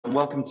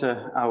Welcome to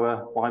our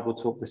Bible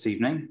talk this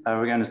evening.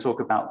 We're going to talk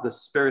about the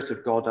Spirit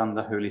of God and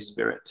the Holy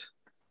Spirit.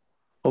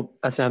 خب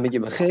اصلا همگی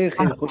بخیر،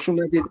 خیلی خوش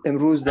اومدید.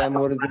 امروز در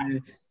مورد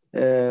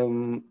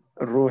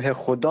روح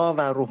خدا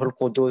و روح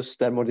القدس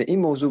در مورد این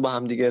موضوع با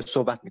هم دیگه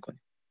صحبت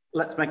میکنیم.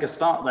 Let's make a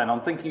start then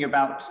on thinking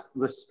about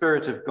the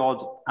Spirit of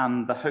God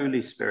and the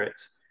Holy Spirit.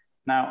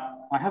 Now,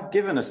 I have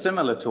given a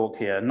similar talk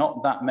here not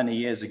that many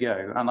years ago,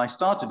 and I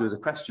started with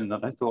a question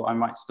that I thought I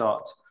might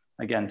start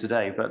again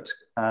today, but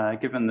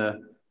given the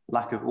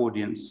lack of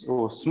audience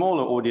or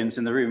smaller audience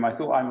in the room, I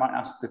thought I might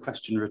ask the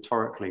question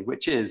rhetorically,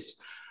 which is,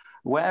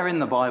 where in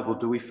the Bible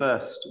do we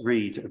first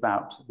read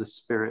about the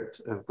Spirit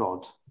of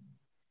God?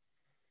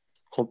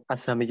 خب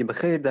اصلا همگی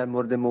بخیر. در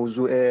مورد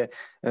موضوع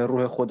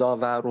روح خدا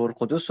و روح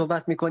القدس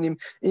صحبت میکنیم.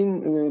 این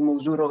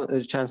موضوع رو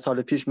چند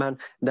سال پیش من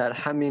در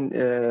همین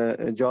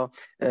جا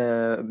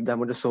در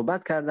مورد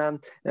صحبت کردم،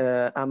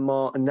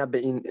 اما نه به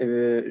این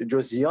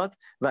جزئیات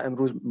و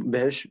امروز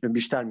بهش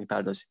بیشتر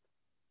میپردازیم.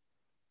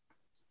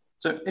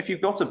 So if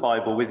you've got a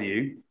Bible with you,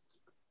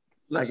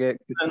 let's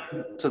turn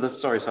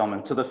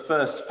to the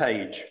first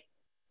page.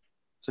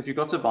 So if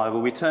you've got a Bible,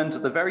 we turn to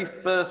the very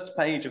first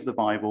page of the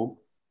Bible,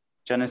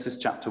 Genesis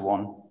chapter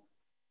 1.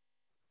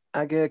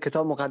 اگه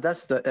کتاب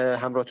مقدس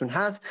همراهتون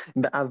هست،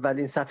 به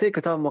اولین صفحه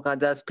کتاب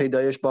مقدس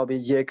پیدایش باب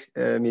 1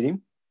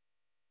 میریم.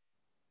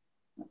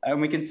 And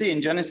we can see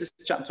in Genesis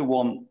chapter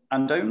 1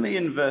 and only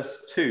in verse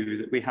 2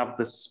 that we have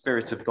the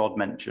Spirit of God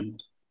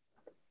mentioned.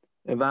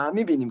 و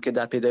می‌بینیم که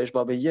در پیدایش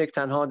باب 1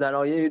 تنها در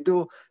آیه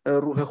 2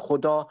 روح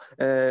خدا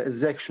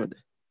ذکر شده.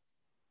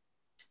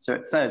 So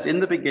it says, in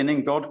the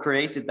beginning God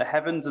created the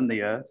heavens and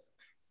the earth.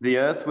 The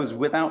earth was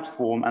without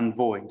form and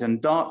void,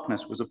 and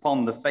darkness was upon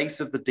the face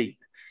of the deep,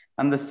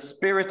 and the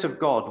Spirit of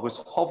God was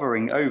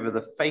hovering over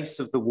the face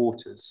of the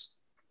waters.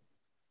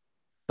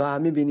 و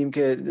می‌بینیم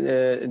که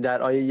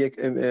در آیه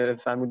 1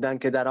 فرمودن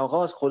که در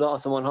آغاز خدا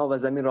آسمان‌ها و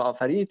زمین را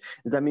آفرید.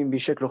 زمین بی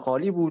شکل و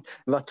خالی بود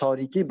و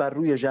تاریکی بر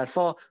روی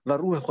ژرفا و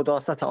روح خدا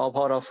سطح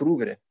آب‌ها را فرو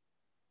گرفت.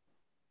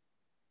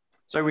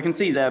 So we can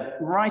see there,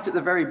 right at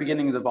the very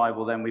beginning of the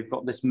Bible, then we've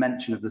got this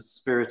mention of the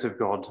Spirit of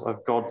God, of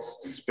God's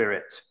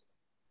Spirit.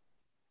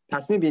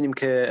 پس می‌بینیم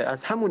که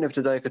از همون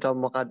ابتدای کتاب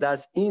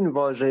مقدس این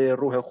واژه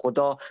روح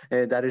خدا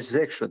درش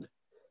ذکر شده.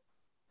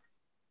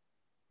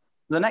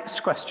 The next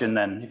question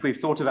then, if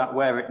we've thought about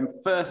where it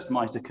first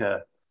might occur,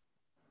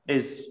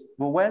 is,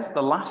 well, where's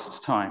the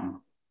last time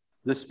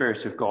the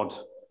Spirit of God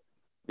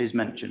is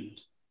mentioned?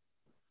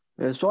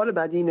 سوال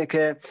بعدی اینه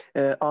که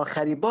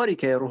آخرین باری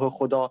که روح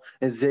خدا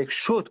ذکر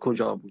شد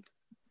کجا بود؟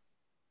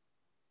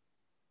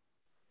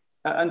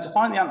 And to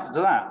find the answer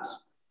to that,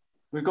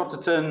 we've got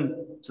to turn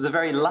to the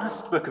very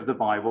last book of the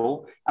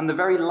Bible and the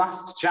very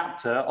last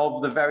chapter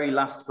of the very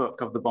last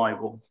book of the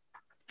Bible.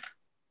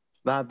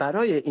 و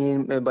برای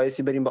این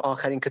بایستی بریم به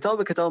آخرین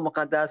کتاب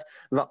مقدس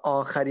و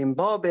آخرین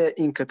باب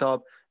این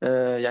کتاب،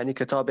 یعنی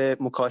کتاب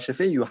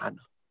مکاشفه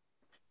یوحنا.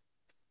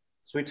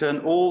 So we turn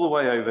all the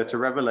way over to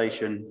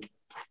Revelation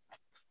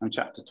and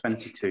chapter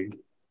 22.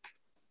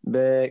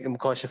 به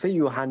مکاشفه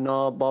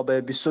یوحنا باب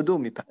 22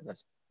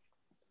 میپردازیم.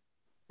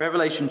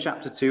 Revelation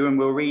chapter 2, and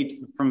we'll read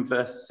from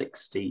verse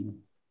 16.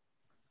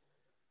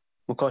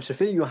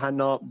 مکاشفه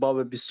یوحنا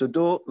باب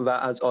 22 و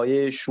از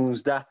آیه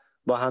 16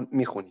 با هم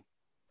میخونیم.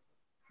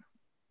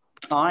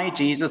 I,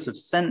 Jesus,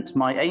 have sent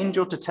my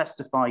angel to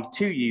testify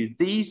to you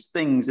these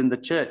things in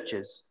the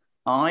churches.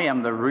 I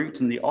am the root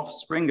and the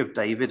offspring of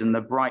David and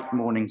the bright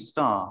morning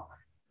star.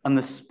 And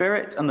the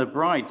Spirit and the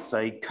bride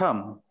say,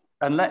 come.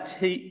 And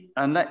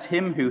let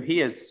him who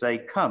hears say,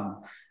 come.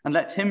 And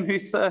let him who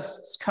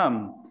thirsts come.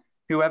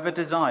 Whoever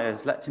desires,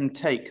 let him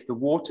take the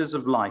waters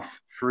of life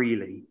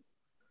freely.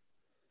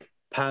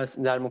 پس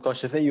در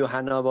مکاشفه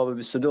یوحنا باب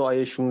 22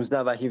 آیه 16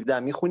 و 17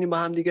 میخونیم با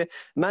هم دیگه.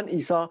 من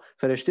عیسی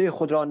فرشته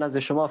خود را نزد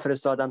شما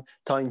فرستادم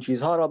تا این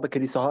چیزها را به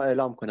کلیساها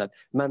اعلام کند.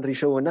 من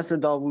ریشه و نسل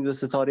داوود و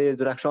ستاره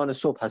درخشان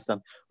صبح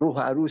هستم. روح و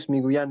عروس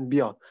میگویند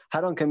بیا.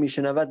 هر آن که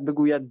میشنود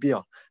بگوید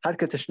بیا. هر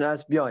که تشنه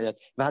است بیاید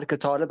و هر که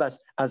طالب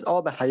است از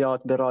آب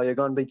حیات به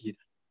رایگان بگیرد.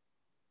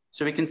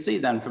 So we can see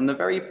then from the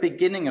very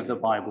beginning of the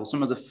Bible,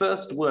 some of the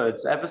first words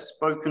ever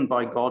spoken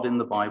by God in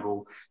the Bible,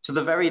 to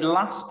the very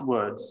last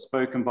words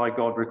spoken by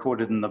God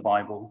recorded in the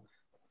Bible,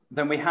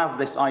 then we have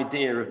this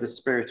idea of the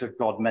Spirit of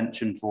God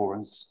mentioned for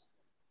us.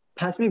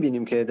 پس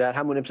می‌بینیم که در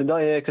همون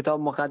ابتدای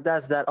کتاب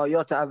مقدس در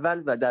آیات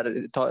اول و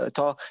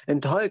تا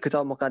انتهای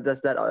کتاب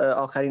مقدس در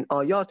آخرین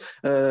آیات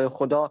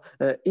خدا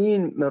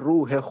این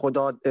روح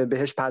خدا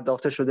بهش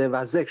پرداخته شده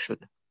و ذکر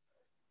شده.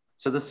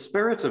 So the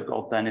Spirit of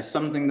God then is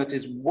something that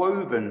is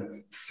woven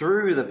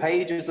through the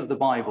pages of the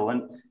Bible, and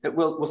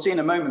we'll see in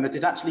a moment that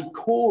it actually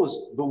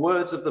caused the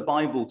words of the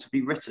Bible to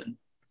be written.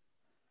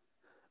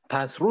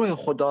 پس روح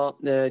خدا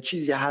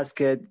چیزی هست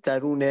که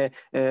درون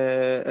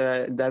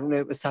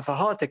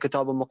صفحات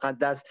کتاب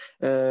مقدس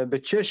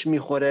به چشم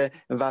میخوره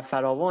و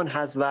فراوان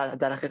هست و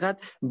در حقیقت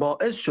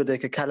باعث شده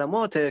که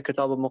کلمات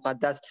کتاب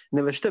مقدس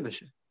نوشته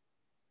بشه.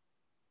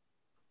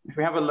 If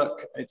we have a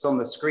look, it's on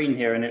the screen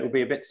here, and it will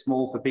be a bit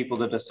small for people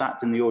that are sat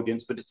in the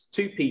audience, but it's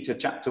 2 Peter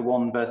chapter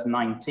 1, verse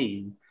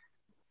 19.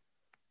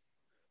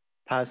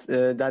 پس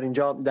در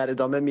اینجا در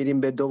ادامه میریم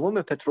به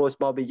دوم پتروس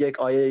باب 1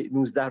 آیه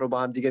 19 رو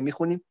با هم دیگه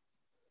میخونیم.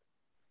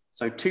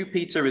 So 2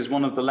 Peter is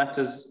one of the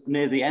letters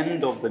near the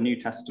end of the New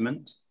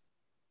Testament,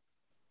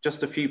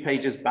 just a few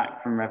pages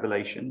back from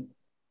Revelation.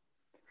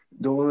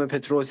 دوم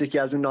پتروس یکی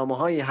از اون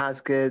نامه‌هایی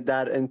هست که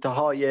در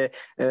انتهای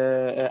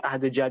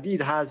عهد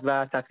جدید هست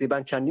و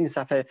تقریبا چندین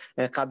صفحه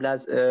قبل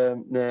از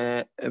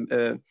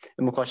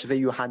مکاشفه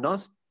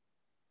یوحناست.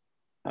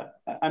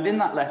 And in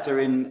that letter,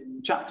 in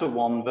chapter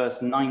 1,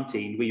 verse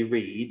 19, we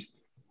read,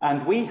 "And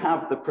we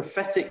have the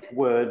prophetic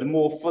word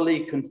more fully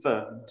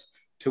confirmed,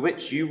 to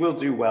which you will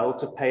do well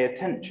to pay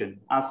attention,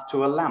 as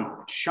to a lamp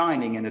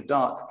shining in a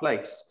dark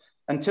place,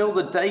 until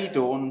the day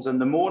dawns and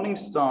the morning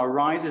star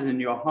rises in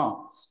your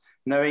hearts,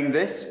 knowing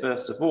this,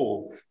 first of all,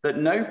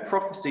 that no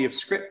prophecy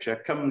of Scripture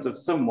comes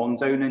of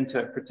someone's own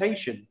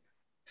interpretation.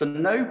 For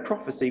no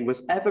prophecy was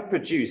ever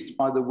produced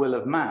by the will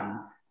of man,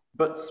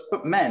 but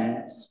men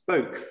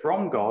spoke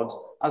from God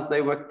as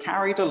they were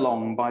carried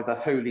along by the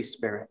Holy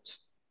Spirit."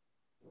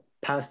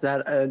 پس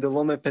در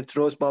دوم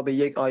پتروس باب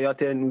 1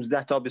 آیات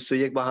 19 تا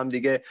 21 با هم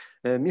دیگه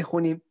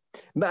میخونیم.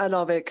 به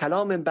علاوه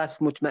کلام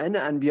بس مطمئن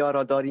انبیا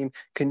را داریم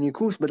که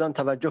نیکوس بدان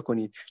توجه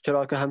کنید،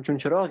 چرا که همچون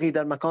چراغی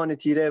در مکان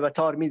تیره و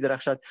تار می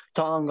درخشد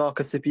تا آنگاه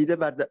که سپیده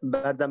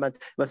بردمد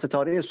و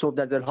ستاره صبح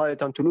در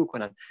دلهایتان طلوع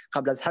کند.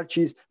 قبل از هر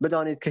چیز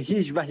بدانید که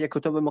هیچ وحی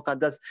کتب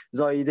مقدس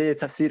زایده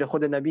تفسیر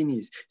خود نبی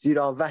نیست،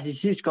 زیرا وحی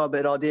هیچگاه به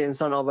اراده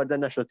انسان آورده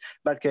نشد،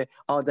 بلکه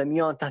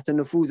آدمیان تحت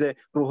نفوذ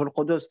روح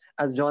القدس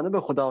از جانب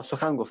خدا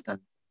سخن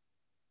گفتند.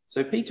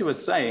 So Peter was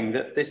saying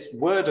that this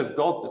word of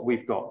God that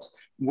we've got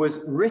was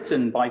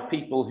written by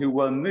people who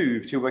were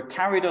moved, who were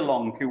carried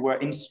along, who were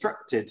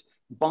instructed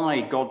by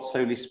God's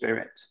Holy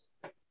Spirit.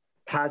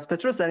 پس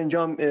پتروس در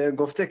اینجا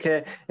گفته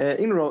که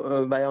این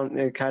رو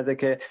بیان کرده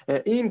که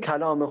این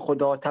کلام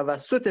خدا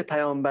توسط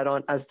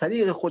پیامبران از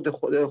طریق خود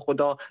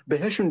خدا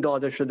بهشون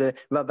داده شده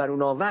و بر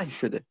اونها وحی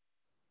شده.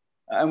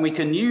 And we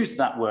can use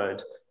that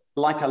word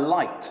like a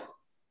light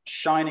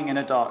shining in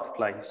a dark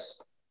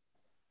place.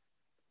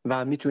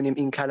 و میتونیم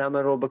این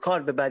کلمه رو به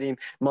کار ببریم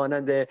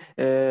مانند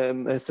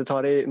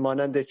ستاره،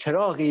 مانند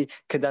چراغی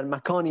که در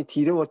مکانی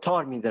تیره و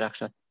تار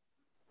می‌درخشد.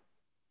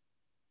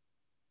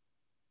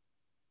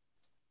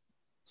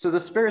 So the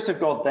Spirit of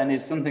God then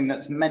is something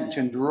that's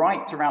mentioned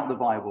right throughout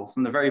the Bible,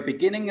 from the very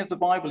beginning of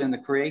the Bible in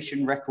the creation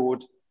record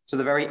to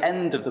the very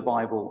end of the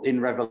Bible in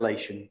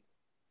Revelation.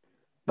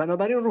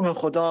 بنابراین روح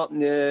خدا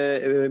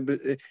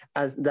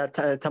از در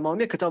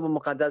تمامی کتاب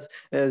مقدس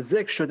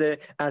ذکر شده،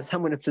 از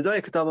همون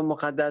ابتدای کتاب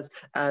مقدس،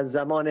 از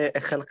زمان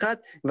خلقت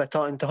و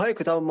تا انتهای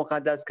کتاب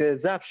مقدس که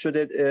ضبط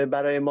شده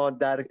برای ما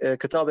در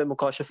کتاب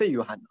مکاشفه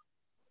یوحنا.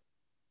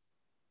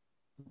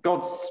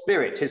 God's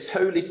Spirit, His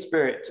Holy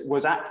Spirit,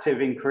 was active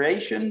in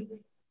creation.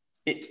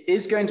 It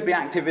is going to be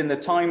active in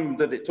the time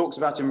that it talks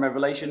about in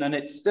Revelation, and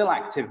it's still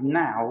active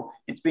now.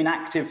 It's been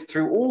active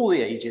through all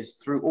the ages,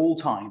 through all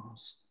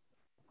times.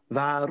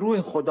 و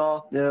روح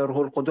خدا، روح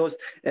القدس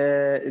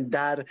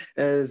در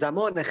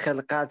زمان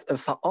خلقت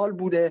فعال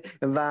بوده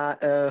و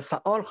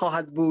فعال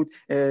خواهد بود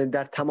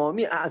در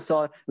تمامی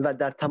اعصار و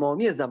در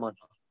تمامی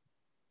زمانها.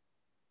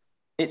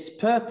 Its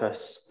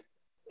purpose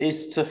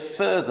is to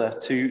further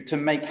to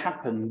make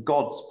happen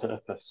God's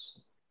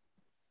purpose.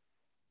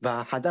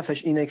 و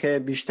هدفش اینه که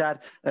بیشتر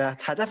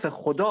هدف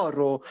خدا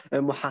رو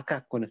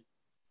محقق کنه.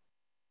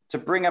 To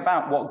bring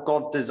about what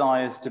God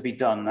desires to be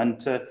done and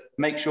to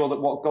make sure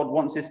that what God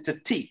wants us to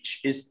teach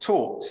is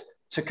taught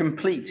to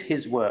complete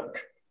His work.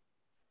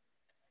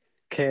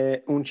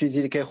 که اون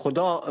چیزی که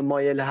خدا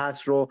مایل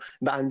هست رو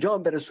به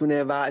انجام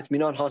برسونه و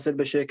اطمینان حاصل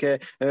بشه که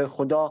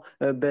خدا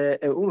به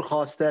اون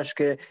خواستش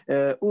که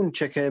اون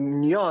چه که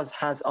نیاز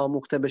هست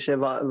آموخته بشه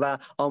و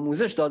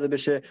آموزش داده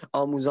بشه،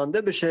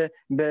 آموزانده بشه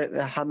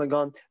به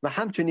همگان و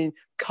همچنین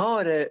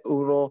کار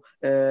او رو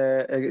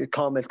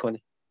کامل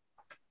کنه.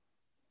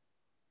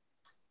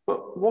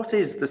 But what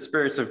is the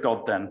Spirit of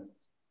God then?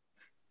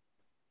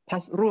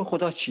 پس روح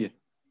خدا چیه؟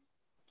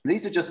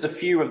 These are just a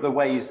few of the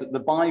ways that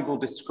the Bible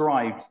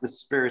describes the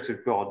Spirit of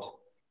God.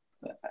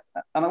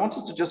 And I want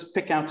us to just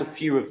pick out a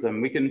few of them.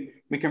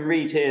 We can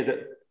read here that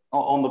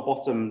on the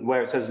bottom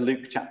where it says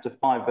Luke chapter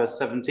 5 verse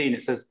 17,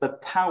 it says the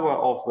power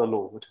of the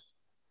Lord.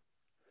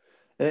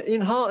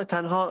 اینها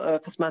تنها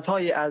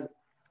قسمت‌هایی از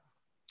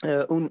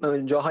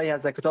اون جاهایی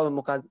از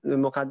کتاب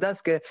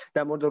مقدس که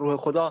در مورد روح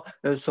خدا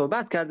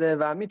صحبت کرده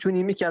و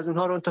میتونیم یکی از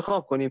اونها رو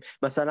انتخاب کنیم.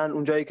 مثلا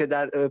اون جایی که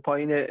در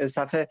پایین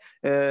صفحه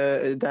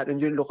در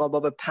انجیل لوقا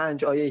باب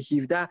 5 آیه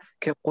 17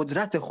 که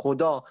قدرت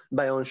خدا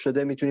بیان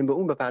شده میتونیم به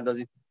اون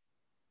بپردازیم.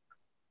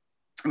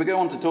 We go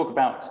on to talk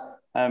about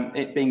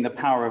it being the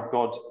power of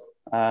God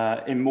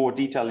in more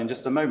detail in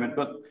just a moment,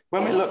 but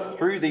when we look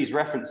through these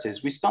references,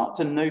 we start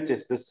to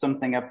notice there's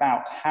something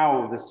about how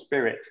the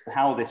Spirit,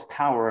 how this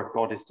power of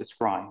God is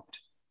described.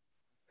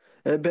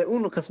 به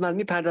اون قسمت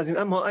میپردازیم،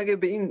 اما اگه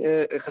به این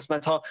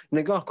قسمت ها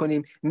نگاه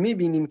کنیم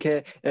میبینیم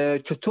که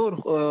چطور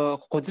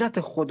قدرت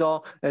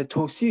خدا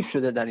توصیف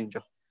شده در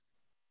اینجا.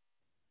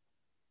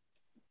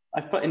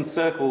 I've put in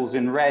circles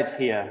in red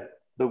here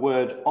the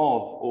word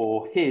of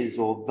or his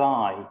or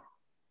thy.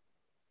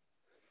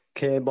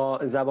 که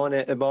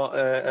با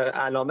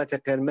علامت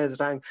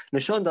قرمز رنگ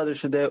نشان داده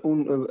شده،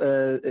 اون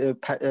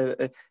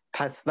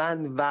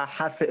پسوند و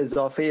حرف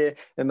اضافه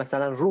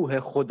مثلا روح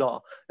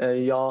خدا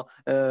یا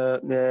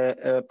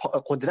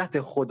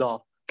قدرت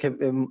خدا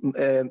که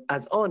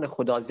از آن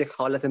خداست، یک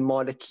حالت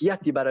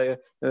مالکیتی برای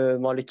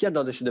مالکیت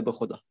داده شده به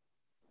خدا.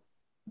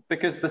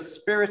 Because the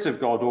Spirit of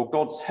God, or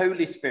God's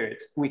Holy Spirit,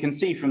 we can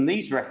see from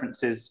these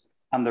references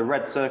and the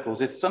red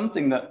circles, is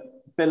something that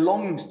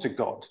belongs to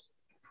God.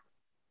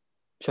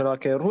 چرا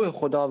که روح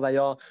خدا و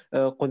یا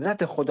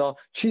قدرت خدا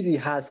چیزی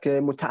هست که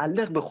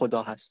متعلق به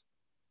خدا هست.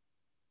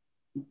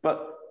 But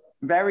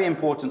very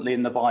importantly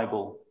in the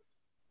Bible,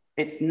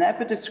 it's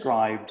never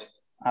described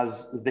as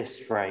this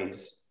phrase.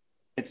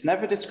 It's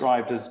never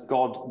described as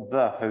God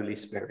the Holy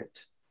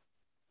Spirit.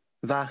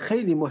 و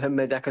خیلی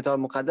مهمه در کتاب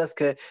مقدس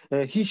که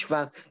هیچ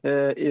وقت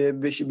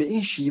به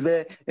این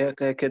شیوه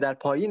که در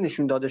پایین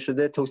نشون داده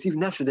شده توصیف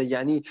نشده،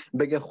 یعنی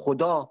بگه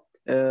خدا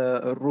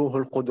روح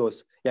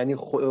القدس، یعنی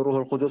روح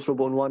القدس رو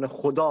به عنوان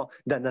خدا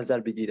در نظر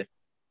بگیره.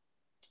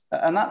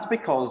 And that's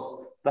because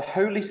the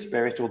Holy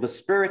Spirit or the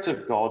Spirit of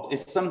God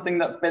is something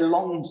that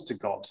belongs to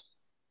God.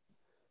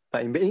 و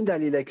این به این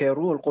دلیله که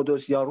روح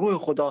القدس یا روح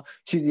خدا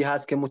چیزی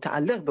هست که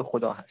متعلق به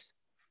خدا هست.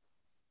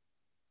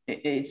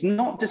 It's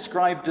not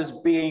described as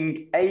being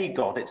a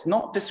God. It's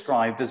not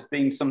described as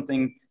being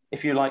something,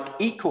 if you like,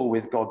 equal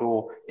with God or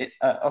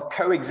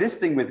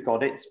coexisting with God.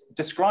 It's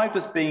described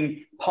as being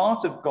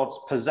part of God's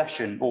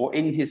possession or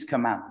in his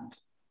command.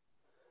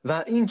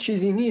 و این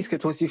چیزی نیست که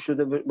توصیف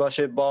شده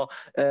باشه با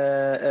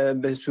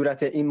به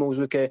صورت این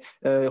موضوع که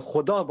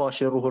خدا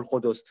باشه روح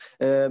القدس،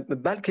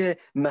 بلکه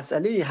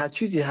مسئله هر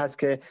چیزی هست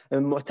که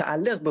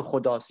متعلق به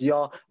خداست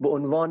یا به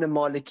عنوان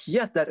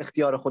مالکیت در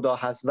اختیار خدا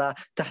هست و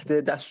تحت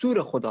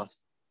دستور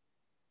خداست.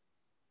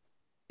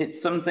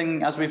 It's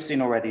something, as we've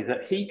seen already,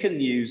 that he can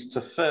use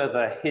to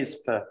further his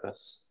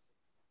purpose.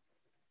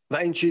 و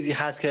این چیزی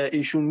هست که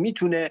ایشون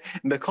میتونه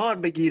به کار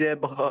بگیره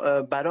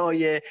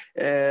برای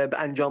به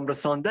انجام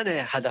رساندن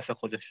هدف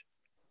خودش.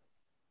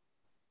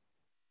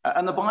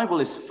 And the Bible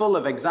is full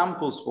of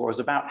examples for us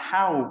about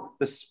how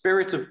the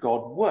Spirit of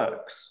God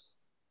works.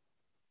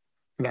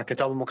 و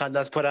کتاب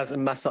مقدس پر از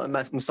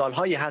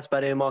مثال‌هایی هست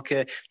برای ما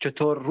که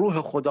چطور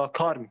روح خدا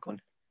کار میکنه.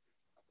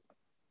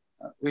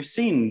 We've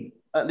seen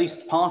at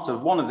least part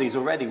of one of these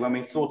already when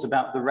we thought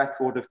about the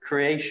record of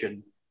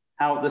creation.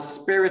 How the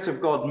Spirit of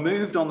God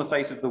moved on the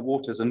face of the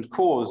waters and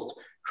caused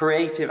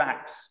creative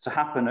acts to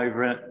happen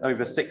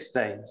over 6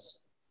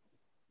 days.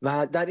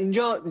 و در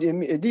اینجا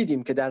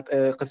دیدیم که در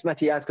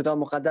قسمتی از کتاب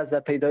مقدس در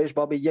پیدایش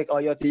باب 1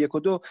 آیات 1 و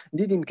 2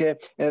 دیدیم که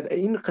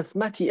این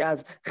قسمتی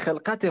از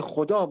خلقت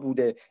خدا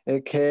بوده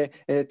که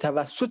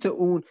توسط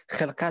اون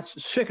خلقت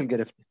شکل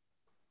گرفته.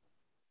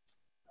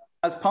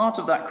 As part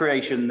of that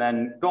creation then,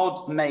 God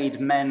made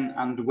men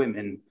and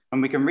women.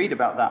 And we can read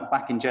about that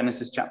back in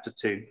Genesis chapter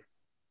 2.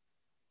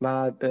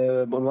 و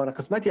به عنوان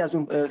قسمتی از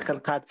اون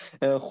خلقت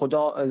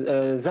خدا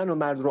زن و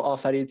مرد رو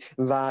آفرید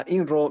و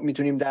این رو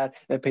میتونیم در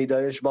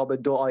پیدایش باب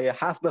 2 آیه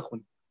 7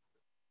 بخونیم.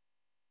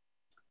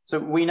 So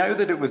we know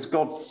that it was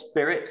God's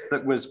Spirit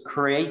that was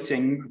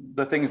creating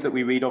the things that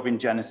we read of in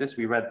Genesis.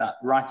 We read that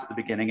right at the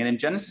beginning. And in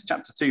Genesis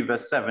chapter 2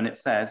 verse 7 it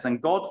says, "And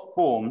God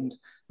formed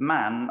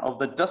man of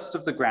the dust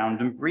of the ground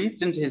and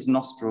breathed into his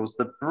nostrils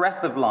the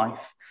breath of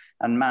life,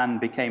 and man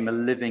became a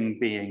living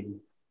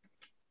being."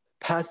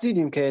 پس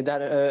دیدیم که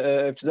در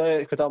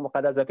ابتدای کتاب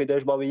مقدس در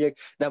پیدایش باب 1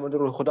 در مورد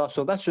روح خدا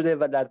صحبت شده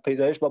و در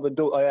پیدایش باب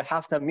 2 آیه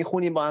 7 هم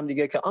میخونیم با هم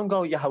دیگه که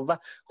آنگاه یهوه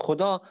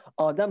خدا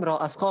آدم را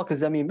از خاک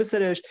زمین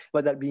بسرشت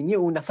و در بینی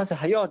او نفس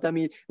حیات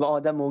دمید و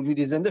آدم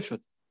موجودی زنده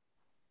شد.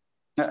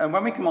 And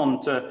when we come on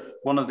to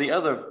one of the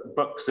other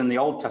books in the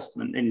Old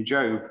Testament, in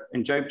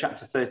Job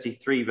chapter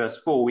 33 verse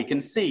 4, we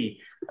can see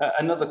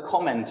another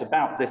comment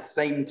about this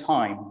same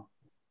time.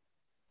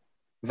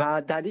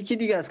 و در یکی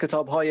دیگه از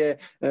کتاب‌های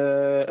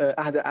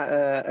عهد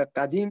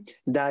قدیم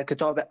در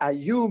کتاب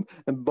ایوب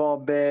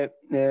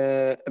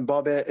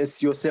باب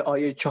 33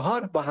 آیه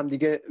 4 با هم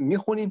دیگه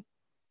میخونیم.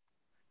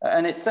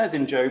 And it says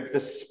in Job, "The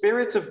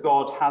Spirit of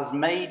God has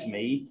made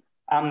me,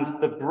 and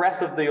the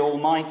breath of the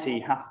Almighty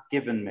hath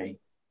given me."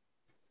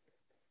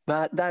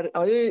 و در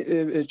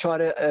آیه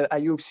 4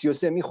 ایوب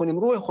 33 میخونیم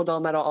روح خدا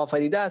مرا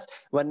آفریده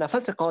است و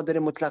نفس قادر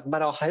مطلق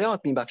مرا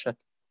حیات میبخشد.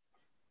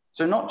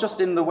 So not just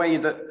in the way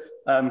that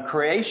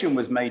creation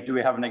was made do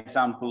we have an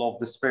example of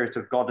the Spirit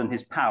of God and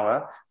his power.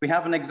 We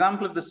have an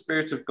example of the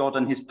Spirit of God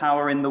and his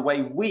power in the way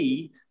we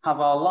have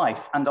our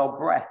life and our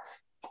breath.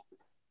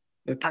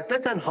 پس نه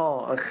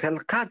تنها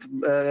خلقت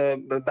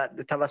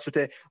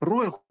توسط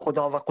روح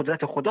خدا و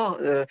قدرت خدا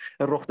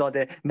رخ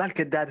داده،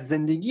 بلکه در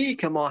زندگی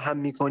که ما هم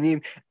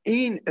میکنیم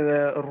این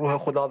روح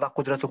خدا و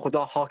قدرت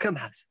خدا حاکم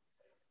هست.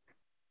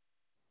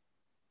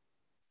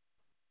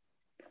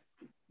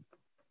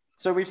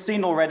 So we've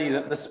seen already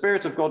that the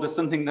Spirit of God is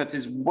something that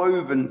is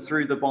woven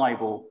through the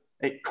Bible.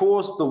 It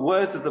caused the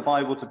words of the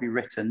Bible to be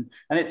written,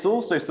 and it's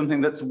also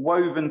something that's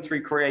woven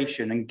through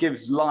creation and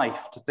gives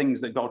life to things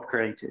that God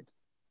created.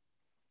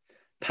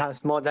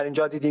 پس ما در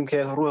اینجا دیدیم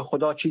که روح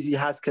خدا چیزی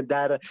هست که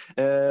در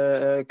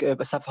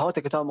صفحات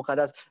کتاب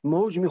مقدس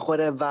موج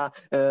میخوره و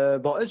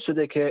باعث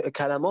شده که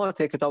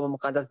کلمات کتاب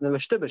مقدس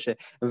نوشته بشه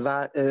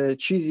و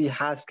چیزی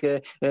هست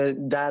که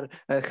در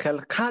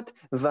خلقت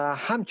و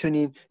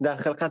همچنین در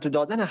خلقت و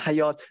دادن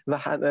حیات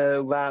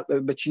و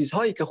به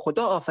چیزهایی که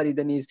خدا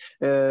آفریده نیز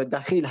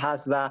دخیل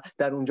هست و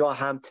در اونجا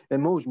هم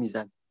موج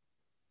میزن.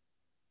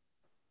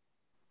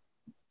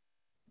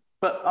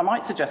 But I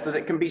might suggest that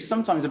it can be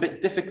sometimes a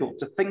bit difficult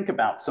to think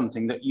about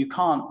something that you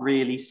can't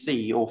really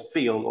see or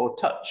feel or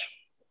touch.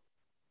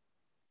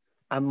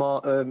 اما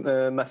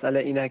مسئله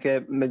اینه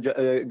که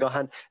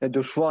گاهن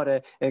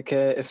دشواره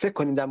که فکر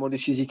کنیم در مورد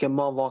چیزی که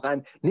ما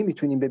واقعا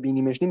نمیتونیم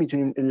ببینیمش،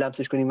 نمیتونیم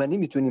لمسش کنیم و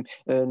نمیتونیم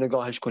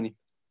نگاهش کنیم.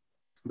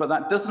 But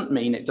that doesn't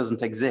mean it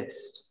doesn't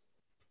exist.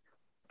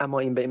 اما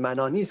این به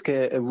معنا نیست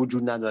که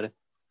وجود نداره.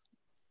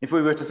 If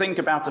we were to think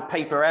about a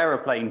paper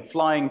aeroplane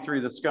flying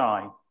through the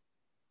sky,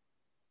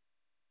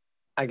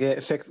 اگه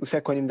فکر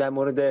کنیم در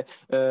مورد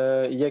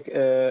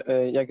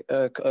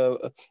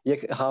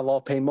یک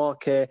هواپیما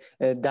که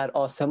در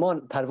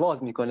آسمان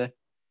پرواز میکنه،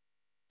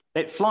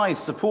 it flies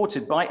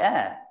supported by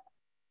air.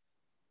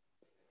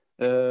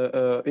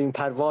 این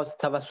پرواز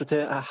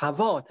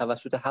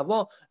توسط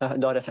هوا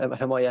داره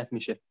حمایت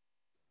میشه.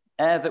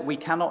 Air that we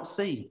cannot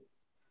see.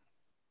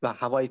 و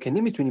هوایی که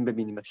نمیتونیم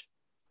ببینیمش.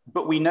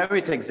 But we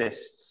know it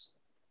exists.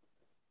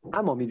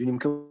 اما میدونیم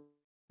که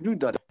وجود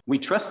داره. We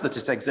trust that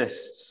it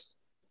exists.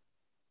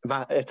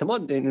 و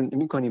اعتماد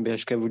میکنیم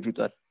بهش که وجود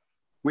داره.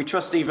 We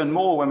trust even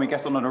more when we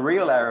get on a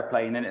real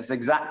airplane and it's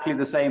exactly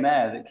the same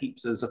air that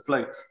keeps us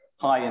afloat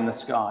high in the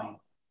sky.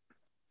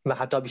 و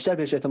حتی بیشتر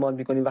بهش اعتماد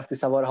میکنیم وقتی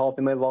سوار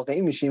هواپیمای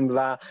واقعی میشیم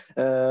و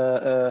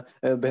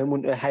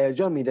بهمون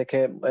هیجان میده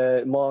که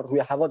ما روی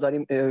هوا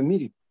داریم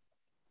میریم.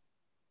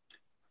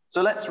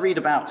 So let's read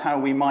about how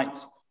we might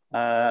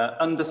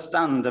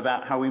understand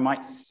about how we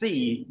might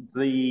see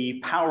the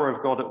power of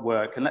God at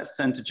work, and let's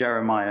turn to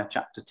Jeremiah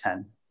chapter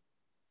 10.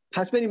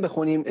 پس بریم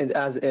بخونیم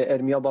از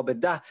ارمیا باب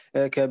 10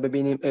 که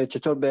ببینیم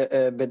چطور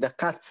به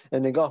دقت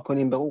نگاه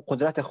کنیم به اون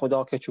قدرت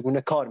خدا که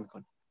چگونه کار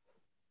میکنه.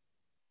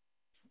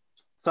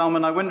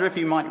 Salman, I wonder if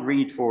you might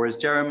read for us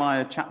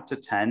Jeremiah chapter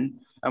 10,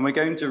 and we're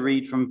going to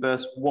read from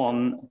verse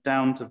 1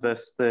 down to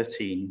verse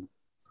 13.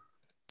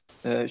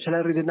 Shall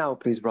I read it now,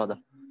 please, brother?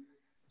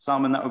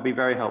 Salman, that would be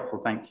very helpful.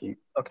 Thank you.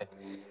 Okay.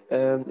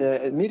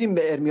 میریم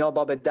به ارمیا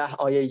باب 10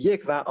 آیه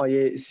 1 و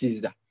آیه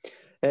 13.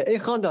 ای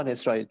خاندان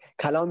اسرائیل،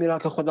 کلامی را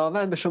که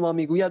خداوند به شما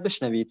میگوید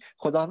بشنوید.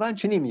 خداوند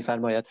چنین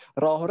میفرماید: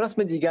 راه و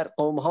رسم دیگر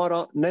قومها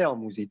را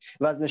نیاموزید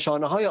و از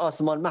نشانه های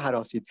آسمان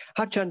مهراسید،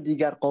 هرچند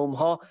دیگر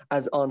قومها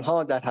از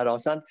آنها در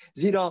هراسند،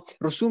 زیرا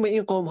رسوم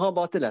این قومها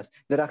باطل است.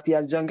 درختی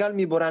از جنگل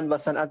میبرند و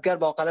صنعتگر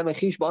با قلم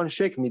خیش به آن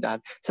شکل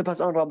میدهد،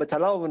 سپس آن را به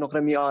طلا و نقره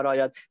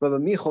میآراید و به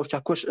میخ و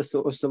چکش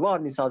استوار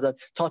میسازد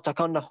تا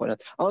تکان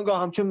نخورد.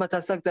 آنگاه همچون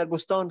مترسک در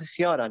بستان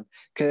خیارند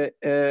که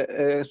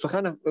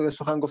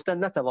سخن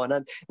گفتن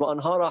نتوانند و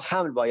آنها را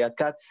حمل باید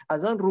کرد،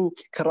 از آن رو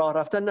که راه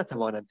رفتن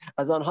نتوانند.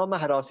 از آنها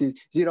مهراسید،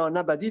 زیرا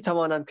نه بدی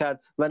توانند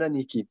کرد و نه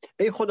نیکی.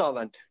 ای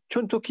خداوند،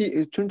 چون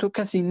تو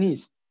کسی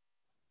نیست.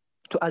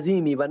 تو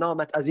عظیمی و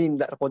نامت عظیم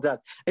در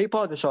قدرت. ای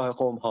پادشاه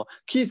قوم ها،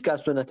 کیست که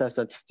از تو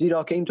نترسد؟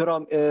 زیرا که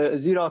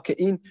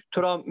این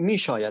تو را می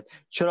شاید،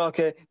 چرا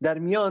که در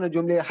میان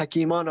جمله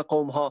حکیمان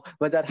قوم ها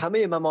و در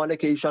همه ممالک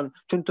ایشان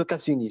چون تو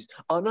کسی نیست.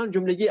 آنان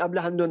جملگی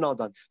ابلهند و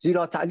نادان،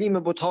 زیرا تعلیم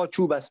بت‌ها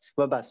چوب است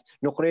و بس.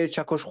 نقره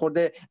چکش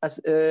خورده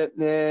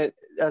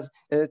از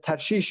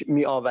ترشیش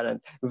می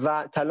آورند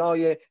و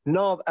طلای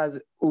ناب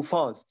از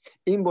اوفاز.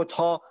 این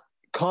بت‌ها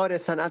کار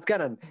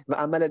صنعتگرند و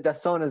عمل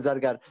دستان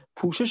زرگر.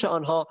 پوشش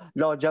آنها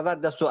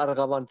لاجورد است و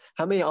ارغوان،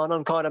 همه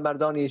آنان کار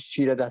مردانی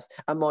چیره است.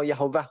 اما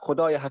یهوه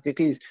خدای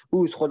حقیقی است،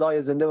 اوست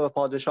خدای زنده و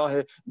پادشاه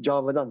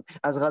جاودان.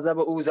 از غضب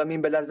او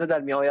زمین به لرزه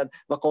در می آید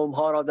و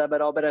قومها را در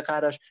برابر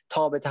قهرش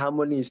تاب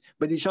تحمل نیست.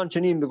 بدیشان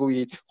چنین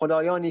بگویید: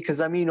 خدایانی که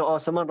زمین و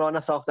آسمان را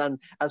نساختند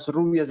از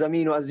روی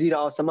زمین و از زیر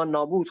آسمان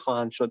نابود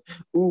خواهند شد.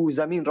 او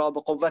زمین را به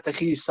قوت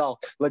خیش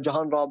ساخت و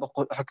جهان را به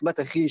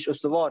حکمت خیش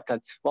استوار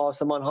کرد و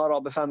آسمان ها را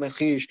به فهم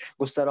خیش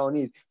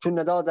گسترانید. چون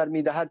ندا در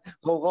میدهد،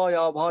 غوغای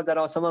آبها در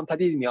آسمان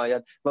پدید می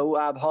آید و او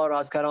ابرها را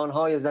از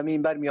کرانهای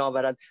زمین بر می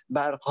آورد.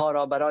 برقها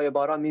را برای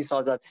باران می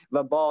سازد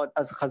و باد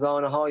از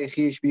خزانه های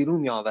خیش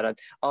بیرون می آورد.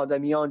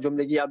 آدمیان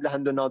جملگی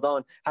ابلهند و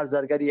نادان، هر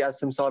زرگری از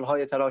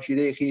تمثالهای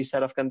تراشیده خیش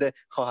طرفکنده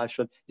خواهد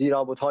شد،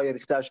 زیرا بت‌های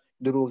ریختش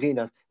دروغین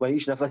است و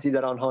هیچ نفسی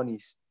در آنها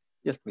نیست.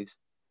 Yes, please.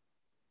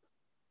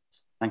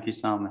 Thank you,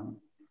 Salman.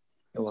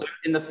 So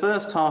in the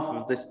first half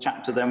of this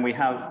chapter, then we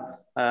have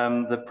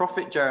the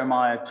prophet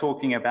Jeremiah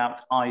talking about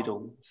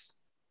idols.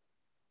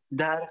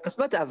 در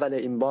قسمت اول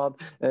این باب،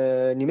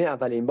 نیمه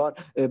اول این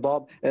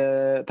باب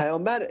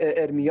پیامبر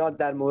ارمیا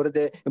در مورد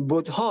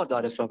بت‌ها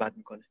داره صحبت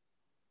میکنه.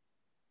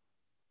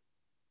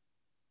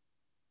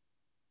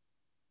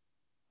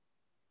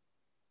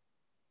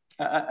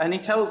 And he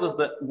tells us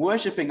that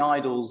worshipping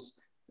idols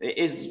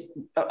is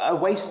a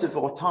waste of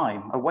our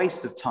time, a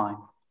waste of time.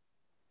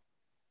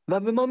 و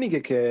به ما میگه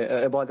که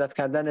عبادت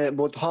کردن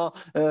بت‌ها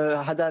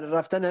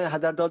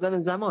هدر دادن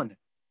زمانه.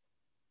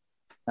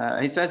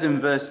 He says in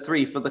verse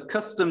 3, "For the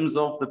customs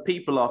of the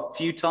people are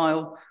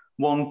futile.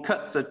 One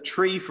cuts a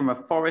tree from a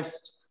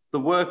forest,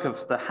 the work of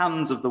the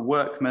hands of the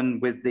workman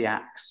with the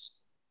axe."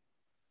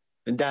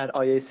 در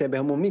آیه 3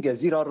 بهمون میگه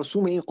زیرا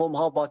رسوم این قوم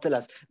ها باطل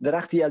است،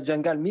 درختی از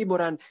جنگل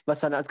میبرند و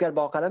صنعتگر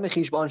با قلم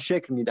خیش به آن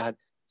شکل میدهد.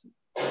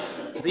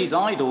 These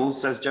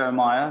idols, says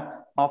Jeremiah,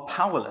 are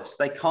powerless.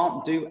 They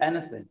can't do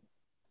anything.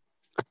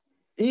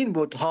 این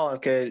بت‌ها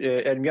که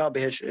ارمیا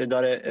بهش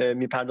داره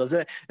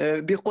میپردازه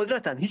بی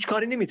قدرتن، هیچ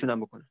کاری نمیتونن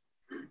بکنن.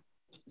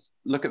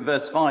 Look at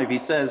verse 5. He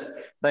says,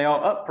 "They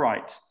are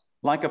upright,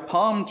 like a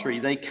palm tree.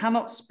 They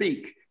cannot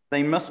speak.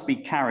 They must be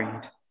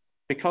carried,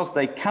 because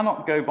they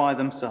cannot go by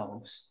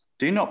themselves.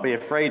 Do not be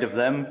afraid of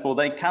them, for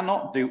they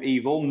cannot do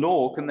evil, nor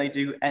can they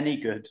do any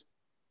good."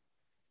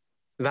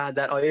 و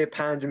در آیه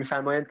 5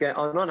 میفرمایند که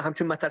آنان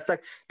همچون مترسک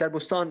در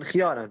بستان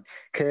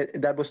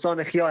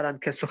خیارند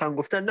که سخن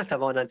گفتن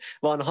نتوانند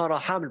و آنها را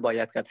حمل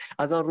باید کرد،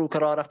 از آن رو که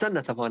راه رفتن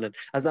نتوانند،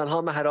 از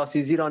آنها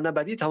مهراسی زیرا نه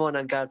بدی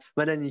توانند کرد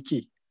و نه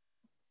نیکی.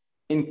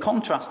 In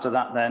contrast to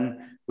that, then,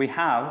 we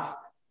have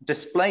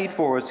displayed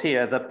for us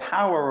here the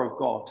power of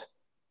God.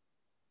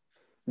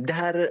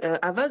 در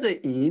عوض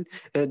این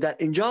در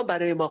اینجا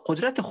برای ما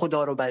قدرت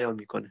خدا رو بیان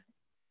میکنه.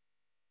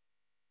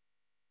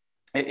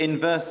 In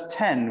verse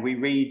 10 we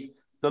read,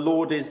 "The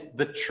Lord is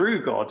the true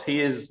God. He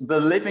is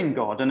the living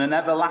God and an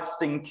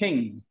everlasting King.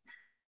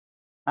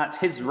 At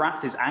his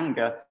wrath is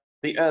anger.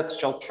 The earth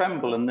shall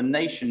tremble and the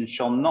nations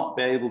shall not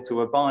be able to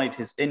abide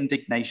his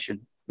indignation."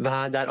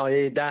 و در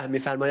آیه 10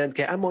 میفرمایند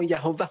که اما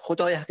یهوه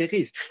خدای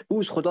حقیقی است،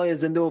 اوست خدای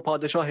زنده و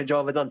پادشاه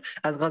جاودان،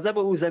 از غضب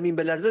او زمین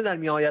به لرزه در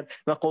میآید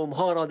و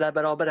قومها را در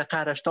برابر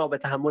قهرش تاب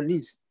تحمل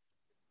نیست.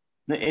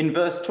 In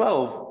verse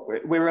 12,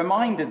 we're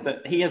reminded that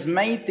he has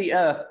made the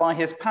earth by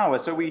his power.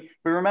 So we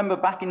remember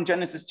back in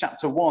Genesis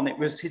chapter 1, it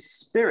was his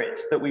spirit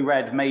that we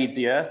read made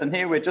the earth. And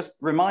here we're just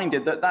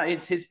reminded that that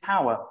is his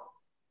power.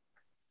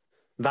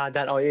 و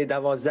در آیه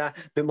 12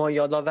 به ما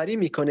یادآوری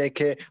میکنه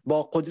که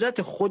با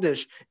قدرت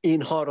خودش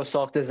اینها رو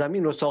ساخته،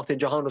 زمین رو ساخته،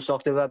 جهان رو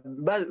ساخته. و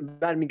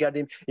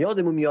برمیگردیم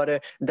یادمون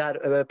میاره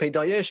در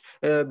پیدایش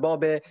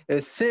باب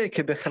 3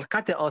 که به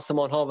خلقت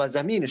آسمان ها و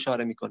زمین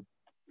اشاره میکنه.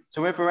 So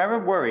if we're ever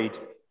worried,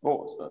 or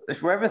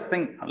if we ever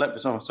think,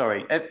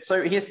 so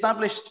he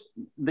established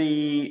the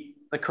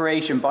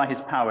creation by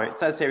his power. It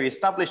says here he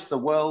established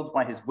the world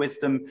by his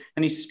wisdom,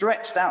 and he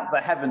stretched out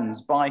the heavens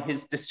by his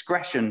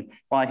discretion,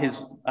 by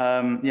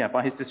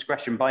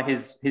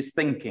his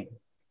thinking.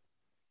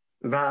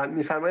 و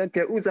می‌فرماید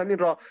که او زمین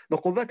را به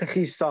قوت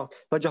خیش ساخت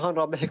و جهان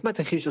را به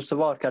حکمت خیش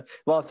استوار کرد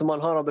و آسمان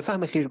ها را به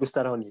فهم خیش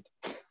گسترانید.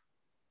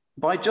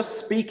 By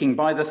just speaking,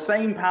 by the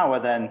same power,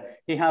 then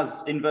he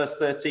has in verse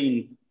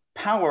 13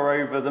 power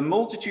over the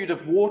multitude of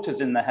waters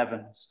in the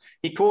heavens.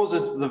 He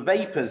causes the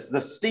vapors,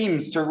 the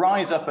steams to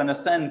rise up and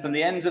ascend from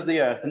the ends of the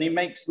earth, and he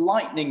makes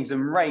lightnings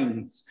and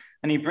rains,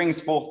 and he brings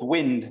forth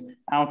wind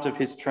out of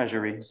his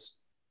treasuries.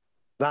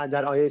 و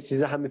در آیه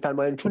 13 هم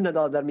می‌فرمایند چون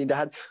ندادر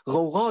می‌دهد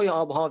غوغای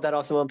آبها در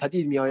آسمان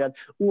پدید می‌آید،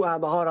 او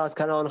ابرها را از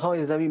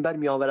کنارهای زمین بر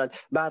می‌آورد،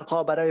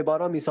 برق‌ها برای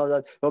باران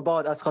می‌سازد و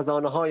باد از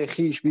خزانه‌های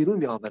خیش بیرون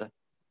می‌آورد.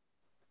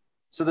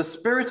 So the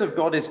Spirit of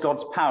God is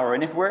God's power.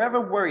 And if we're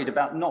ever worried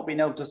about not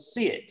being able to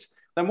see it,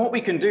 then what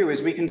we can do is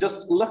we can just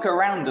look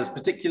around us,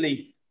 particularly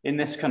in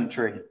this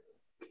country.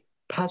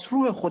 پس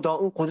روح خدا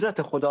اون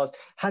قدرت خداست.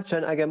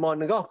 هرچند اگه ما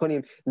نگاه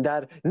کنیم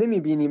در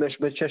نمیبینیمش،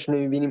 به چشم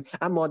نمیبینیم،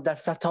 اما در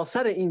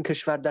سرتاسر این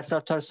کشور، در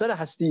سرتاسر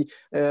هستی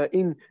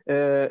این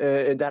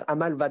در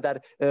عمل و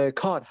در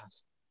کار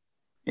هست.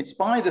 It's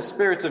by the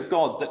Spirit of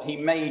God that he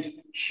made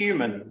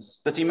humans,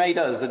 that he made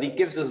us, that he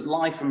gives us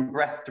life and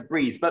breath to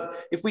breathe. But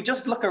if we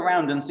just look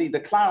around and see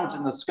the clouds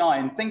in the sky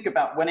and think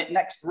about when it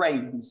next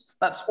rains,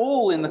 that's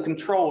all in the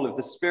control of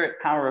the Spirit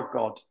power of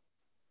God.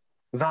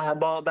 و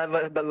با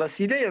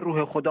وسیله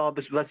روح خدا،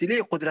 به وسیله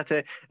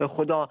قدرت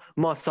خدا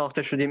ما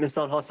ساخته شدیم،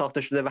 انسان ها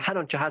ساخته شده و هر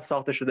آنچه هست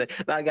ساخته شده.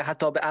 و اگر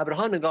حتی به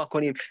ابرها نگاه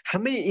کنیم،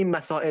 همه این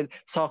مسائل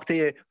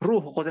ساخته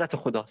روح و قدرت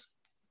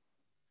خداست.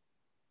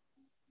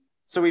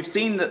 So we've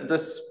seen that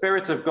the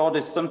Spirit of God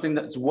is something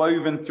that's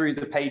woven through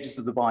the pages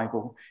of the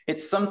Bible.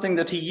 It's something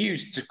that he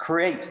used to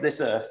create this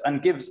earth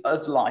and gives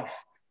us life.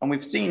 And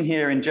we've seen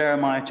here in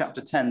Jeremiah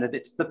chapter 10 that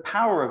it's the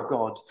power of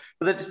God,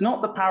 but that it's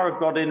not the power of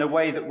God in a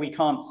way that we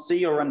can't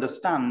see or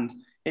understand.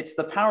 It's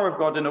the power of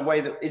God in a way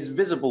that is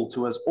visible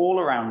to us all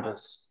around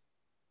us.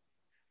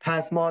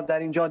 پس ما در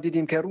اینجا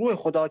دیدیم که روح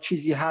خدا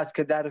چیزی هست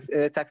که در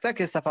تک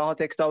تک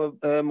صفحات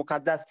کتاب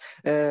مقدس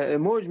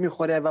موج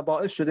میخوره و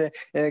باعث شده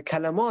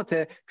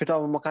کلمات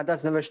کتاب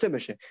مقدس نوشته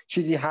بشه.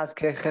 چیزی هست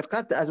که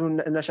خلقت از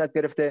اون نشأت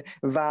گرفته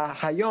و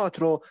حیات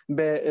رو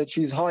به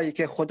چیزهایی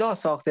که خدا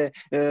ساخته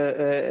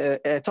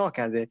اعطا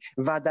کرده.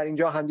 و در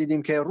اینجا هم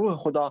دیدیم که روح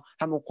خدا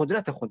همون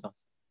قدرت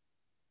خداست.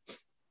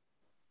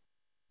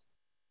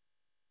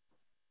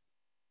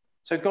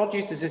 So God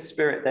uses his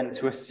Spirit then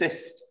to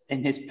assist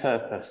in his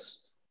purpose.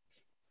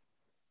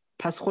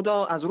 پس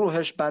خدا از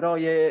روحش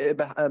برای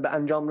به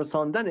انجام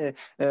رساندن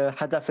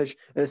هدفش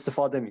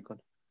استفاده میکنه.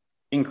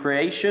 In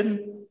creation,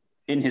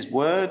 in his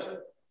word,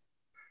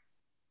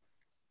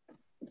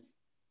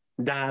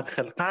 در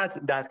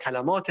خلقت، در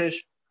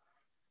کلماتش.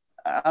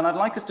 And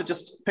I'd like us to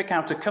just pick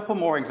out a couple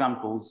more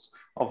examples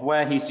of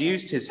where he's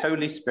used his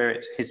Holy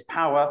Spirit, his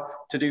power,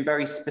 to do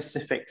very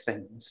specific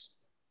things.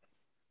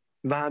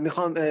 و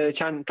میخوام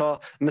چند تا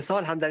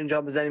مثال هم در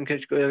اینجا بزنیم که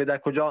در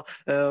کجا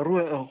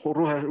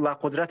روح و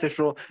قدرتش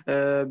رو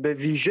به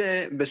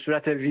ویژه، به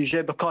صورت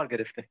ویژه به کار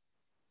گرفته.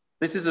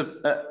 This is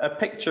a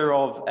picture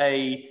of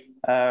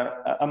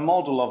a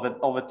model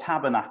of a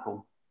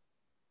tabernacle.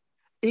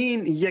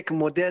 این یک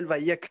مدل و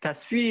یک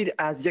تصویر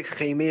از یک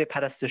خیمه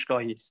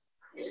پرستشگاهی است.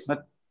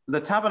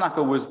 The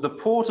tabernacle was the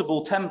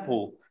portable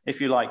temple, if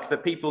you like,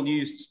 that people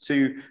used to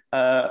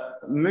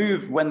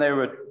move when they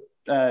were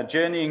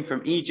journeying from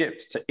Egypt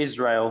to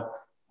Israel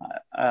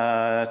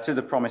to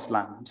the promised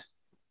land.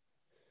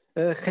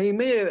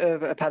 خیمه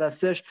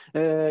پرستش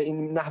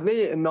این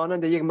نحوه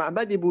مانند یک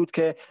معبدی بود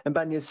که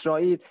بنی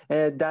اسرائیل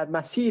در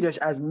مسیرش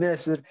از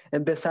مصر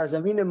به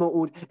سرزمین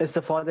موعود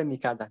استفاده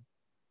می‌کردند.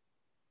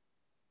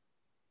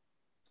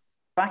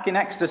 Back in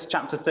Exodus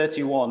chapter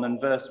 31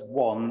 and verse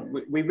 1,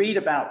 we read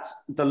about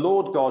the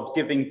Lord God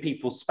giving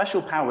people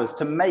special powers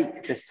to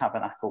make this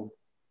tabernacle.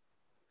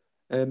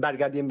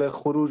 برگردیم به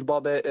خروج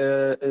باب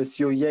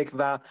 31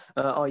 و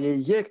آیه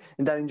 1.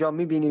 در اینجا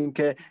می‌بینیم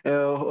که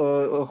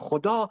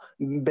خدا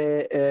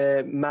به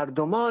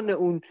مردمان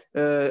اون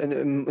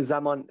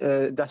زمان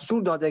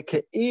دستور داده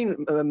که این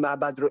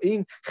معبد رو،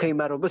 این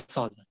خیمه رو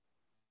بسازن.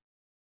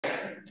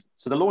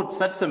 So the Lord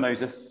said to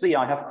Moses, "See,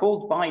 I have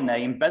called by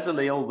name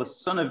Bezaleel, the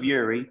son of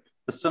Uri,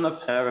 the son of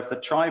Hur, of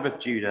the tribe of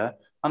Judah,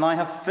 and I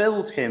have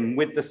filled him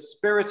with the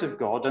Spirit of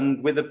God and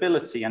with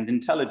ability and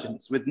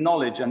intelligence, with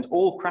knowledge and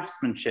all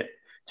craftsmanship,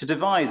 to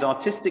devise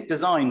artistic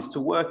designs, to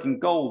work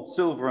in gold,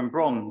 silver, and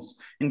bronze,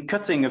 in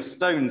cutting of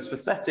stones for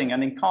setting,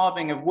 and in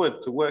carving of wood,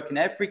 to work in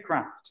every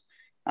craft.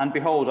 And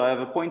behold, I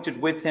have appointed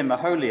with him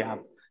Aholiab,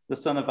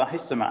 the son of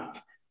Ahisamach,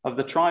 of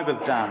the tribe of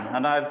Dan,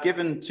 and I have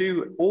given to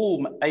all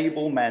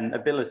able men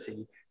ability,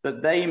 that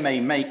they may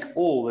make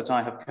all that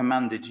I have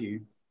commanded you."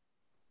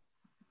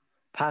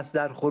 پس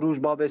در خروج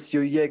باب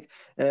 31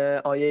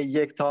 آیه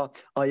 1 تا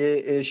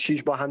آیه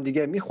 6 با هم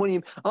دیگه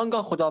میخونیم.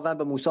 آنگاه خداوند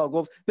به موسی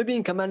گفت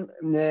ببین که من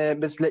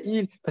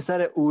بسلئیل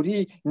پسر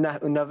اوری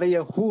نوه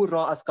هور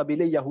را از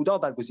قبیله یهودا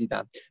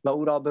برگزیدم و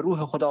او را به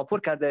روح خدا پر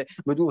کرده،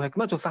 بدو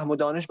حکمت و فهم و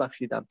دانش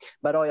بخشیدم،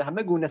 برای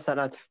همه گونه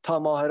صنعت تا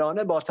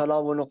ماهرانه با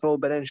طلا و نقره و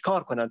برنج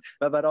کار کنند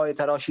و برای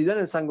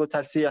تراشیدن سنگ و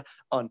ترسیع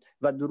آن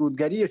و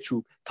درودگری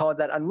چوب تا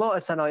در انواع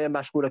صنایع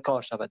مشغول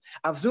کار شود.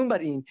 افزون بر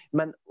این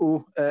من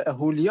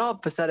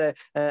اهولیاب پسر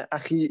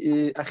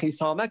اخی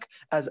سامک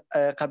از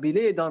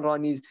قبیله دان را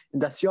نیز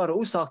دستیار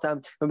او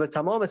ساختم و به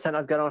تمام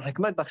صنعتگران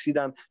حکمت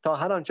بخشیدم تا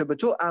هر آنچه به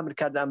تو امر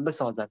کردم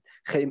بسازند.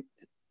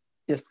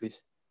 Yes, please.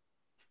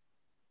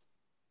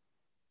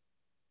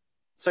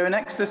 So in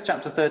Exodus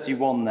chapter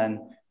 31 then,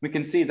 we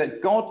can see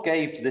that God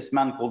gave to this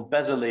man called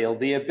Bezaleel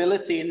the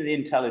ability and the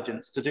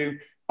intelligence to do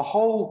a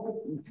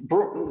whole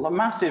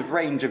massive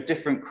range of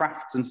different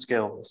crafts and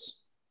skills.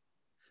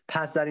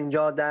 پس در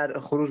اینجا در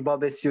خروج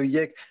باب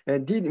 31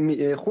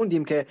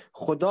 خوندیم که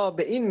خدا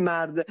به این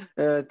مرد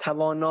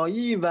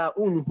توانایی و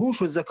اون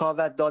هوش و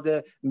ذکاوت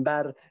داده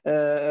بر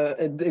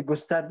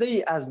گسترده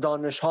ای از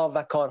دانش‌ها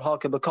و کارها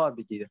که به کار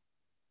بگیره.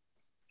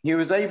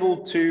 He was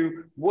able to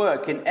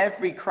work in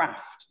every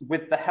craft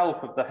with the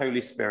help of the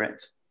Holy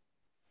Spirit.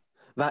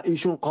 و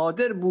ایشون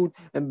قادر بود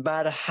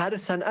بر هر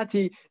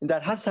صنعتی، در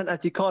هر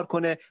صنعتی کار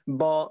کنه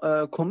با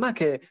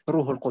کمک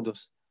روح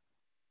القدس.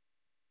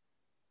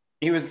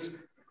 He was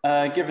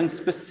given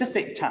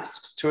specific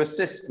tasks to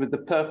assist with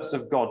the purpose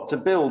of God, to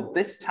build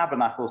this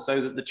tabernacle so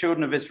that the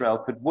children of Israel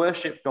could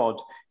worship God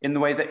in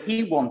the way that he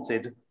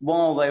wanted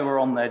while they were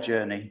on their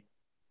journey.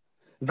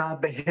 و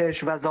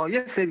بهش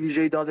وظایف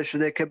ویژه‌ای داده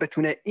شده که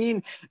بتونه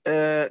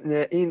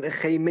این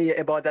خیمه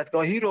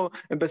عبادتگاهی رو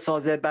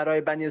بسازه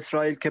برای بنی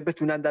اسرائیل که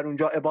بتونن در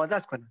اونجا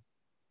عبادت کنن.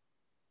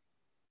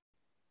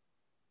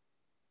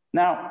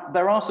 Now,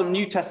 there are some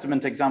New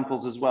Testament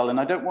examples as well, and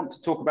I don't want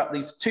to talk about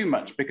these too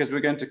much because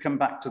we're going to come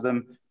back to them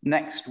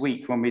next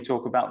week when we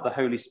talk about the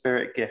Holy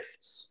Spirit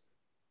gifts.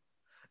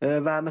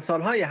 و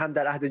مثال‌های هم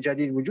در عهد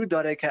جدید وجود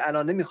داره که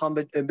الان نمیخوام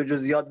به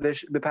جزئیات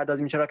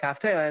بپردازیم، چرا که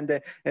هفته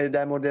آینده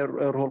در مورد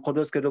روح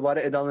القدس که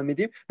دوباره ادامه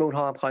میدیم به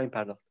اونها هم خواهیم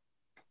پرداخت.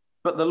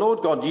 But the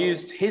Lord God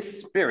used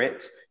his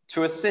Spirit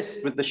to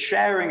assist with the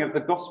sharing of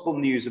the gospel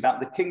news about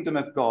the kingdom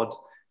of God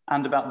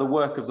and about the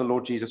work of the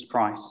Lord Jesus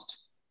Christ.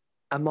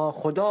 اما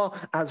خدا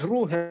از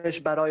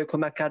روحش برای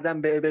کمک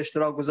کردن به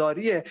اشتراک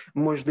گذاری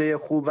مژده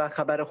خوب و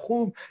خبر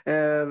خوب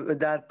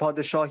در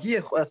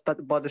پادشاهی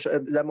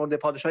در مورد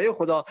پادشاهی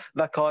خدا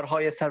و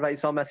کارهای سر و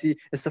عیسی مسیح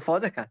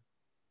استفاده کرد.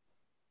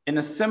 In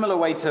a similar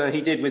way to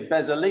he did with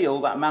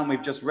Bezaleel, that man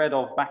we've just read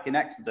of back in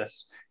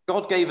Exodus,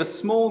 God gave a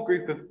small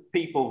group of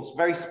people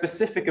very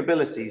specific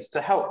abilities to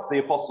help the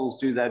apostles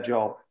do their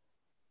job.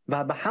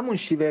 و به همون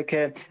شیوه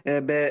که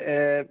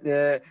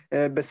به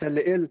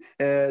بسلئیل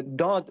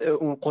داد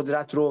اون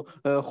قدرت رو،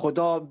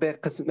 خدا به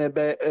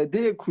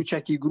عده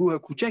کوچکی، گروه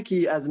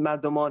کوچکی از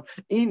مردمان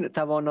این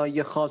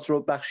توانایی خاص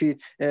رو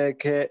بخشید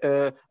که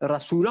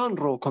رسولان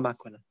رو کمک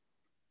کنند.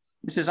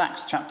 This is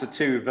Acts chapter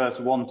 2, verse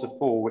 1 to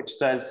 4, which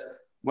says,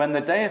 "When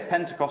the day of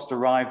Pentecost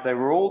arrived, they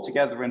were all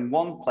together in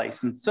one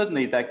place, and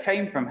suddenly there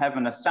came from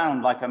heaven a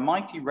sound like a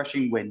mighty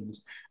rushing wind,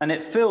 and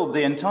it filled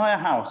the entire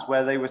house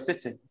where they were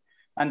sitting.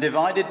 And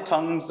divided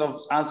tongues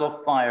as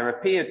of fire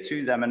appeared to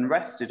them and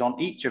rested on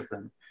each of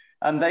them.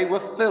 And they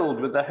were filled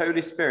with the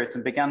Holy Spirit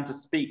and began to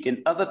speak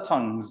in other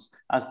tongues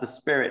as the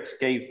Spirit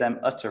gave them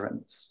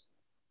utterance."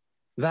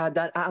 و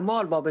در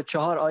اعمال باب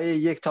 4 آیه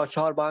 1 تا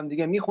 4 با هم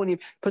دیگه میخونیم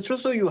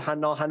پتروس و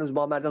یوحنا هنوز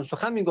با مردم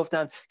سخن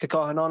میگفتند که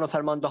کاهنان و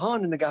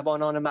فرماندهان و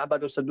نگهبانان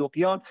معبد و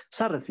صدوقیان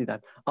سر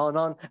رسیدند.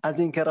 آنان از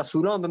اینکه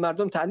رسولان به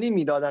مردم تعلیم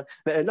میدادند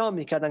و اعلام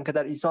میکردند که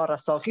در عیسی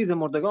رستاخیز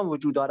مردگان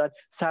وجود دارد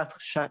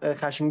سخت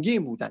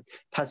خشمگین بودند.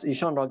 پس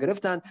ایشان را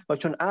گرفتند و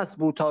چون اسب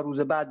بود تا روز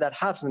بعد در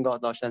حبس نگاه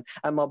داشتند.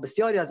 اما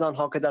بسیاری از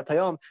آنها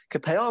که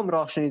پیام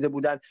را شنیده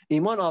بودند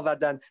ایمان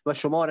آوردند و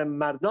شمار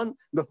مردان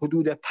به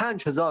حدود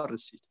 5000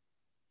 رسید.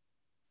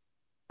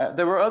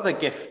 There were other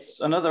gifts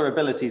and other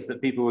abilities that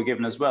people were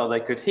given as well.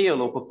 They could heal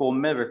or perform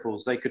miracles.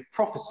 They could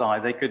prophesy.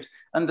 They could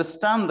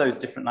understand those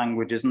different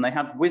languages, and they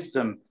had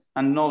wisdom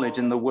and knowledge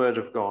in the word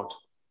of God.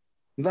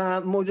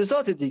 و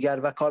معجزات دیگر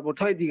و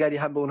کاربردهای دیگری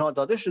هم به اونها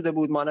داده شده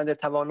بود مانند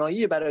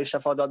توانایی برای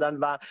شفا دادن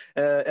و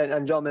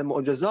انجام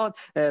معجزات،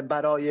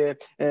 برای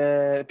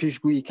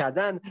پیشگویی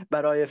کردن،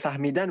 برای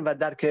فهمیدن و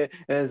درک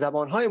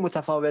زبانهای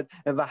متفاوت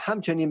و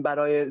همچنین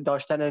برای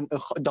داشتن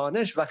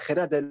دانش و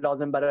خرد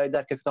لازم برای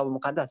درک کتاب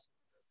مقدس.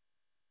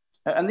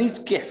 And these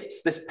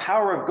gifts, this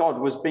power of God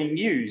was being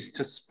used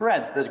to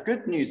spread the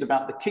good news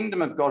about the kingdom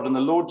of God and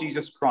the Lord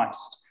Jesus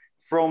Christ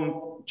from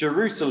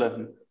Jerusalem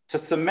to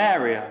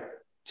Samaria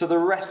to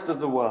the rest of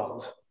the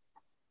world.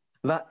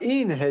 و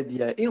این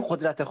هدیه، این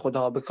قدرت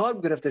خدا به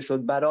کار گرفته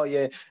شد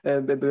برای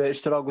به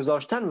اشتراک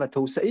گذاشتن و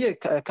توسعه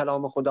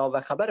کلام خدا و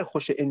خبر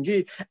خوش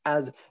انجیل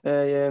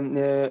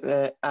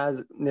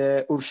از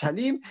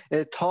اورشلیم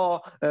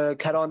تا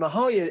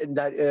کرانه‌های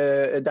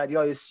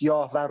دریای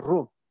سیاه و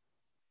روم.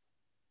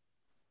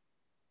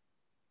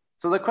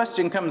 So the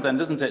question comes then,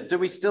 doesn't it? Do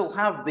we still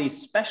have these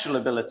special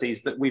abilities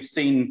that we've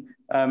seen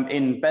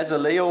in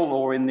Bezaleel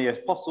or in the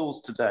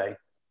apostles today?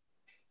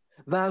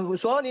 و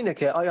سوال اینه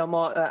که آیا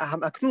ما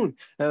هم اکنون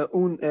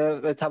اون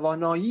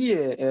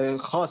توانایی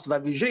خاص و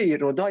ویژه‌ای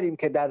رو داریم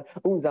که در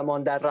اون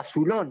زمان در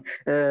رسولان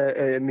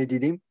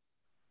می‌دیدیم؟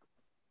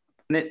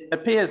 It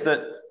appears that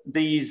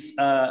these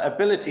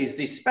abilities,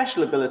 these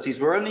special abilities,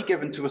 were only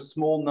given to a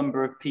small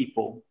number of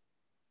people.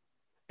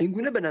 این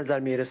گونه به نظر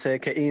میرسه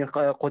که این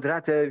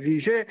قدرت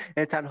ویژه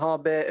تنها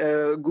به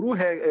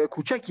گروه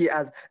کوچکی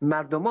از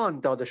مردمان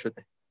داده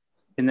شده.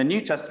 In the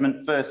New Testament,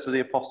 first to the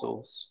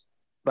apostles.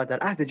 و در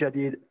عهد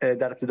جدید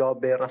در ابتدا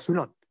به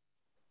رسولان.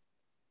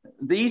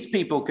 These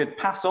people could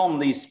pass on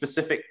these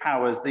specific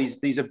powers,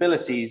 these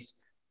abilities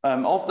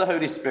of the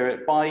Holy Spirit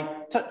by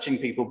touching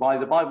people, by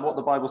the Bible, what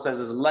the Bible says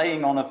is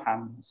laying on of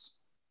hands.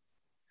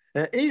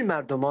 این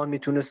مردمان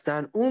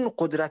میتونستن اون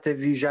قدرت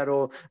ویژه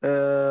رو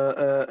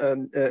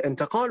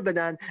انتقال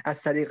بدن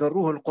از طریق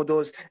روح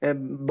القدس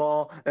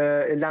با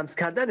لمس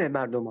کردن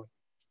مردمان.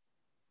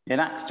 In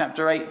Acts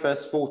chapter 8,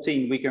 verse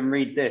 14, we can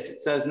read this.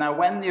 It says, "Now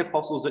when the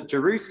apostles at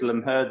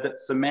Jerusalem heard that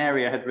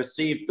Samaria had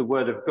received the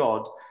word of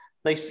God,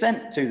 they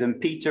sent to them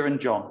Peter and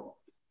John,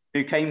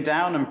 who came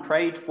down and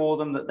prayed for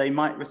them that they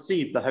might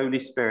receive the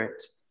Holy Spirit,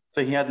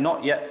 for he had not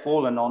yet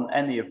fallen on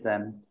any of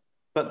them,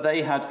 but they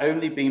had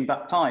only been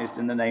baptized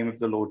in the name of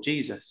the Lord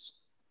Jesus.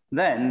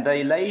 Then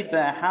they laid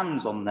their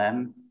hands on them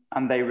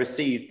and they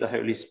received the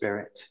Holy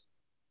Spirit."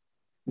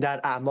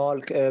 در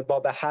اعمال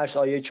باب 8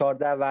 آیه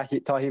 14 و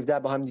تا 17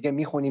 با هم دیگه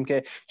میخونیم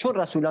که چون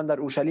رسولان در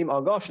اورشلیم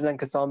آگاه شدند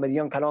که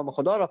سامریان کلام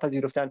خدا را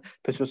پذیرفتند،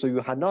 پتروس و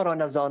یوحنا را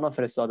نزد آنان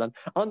فرستادند.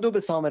 آن دو به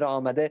سامره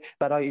آمده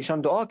برای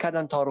ایشان دعا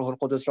کردند تا روح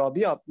القدس را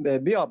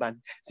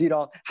بیابند،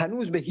 زیرا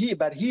هنوز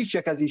بر هیچ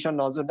یک از ایشان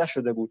نازل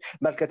نشده بود،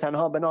 بلکه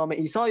تنها به نام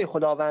عیسی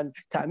خداوند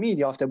تعمید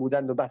یافته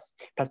بودند و بس.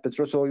 پس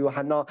پتروس و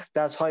یوحنا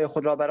دستهای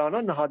خود را بر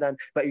آنان نهادند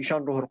و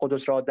ایشان روح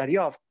القدس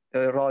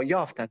را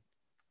یافتند.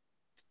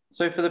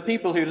 So for the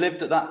people who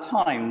lived at that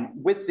time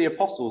with the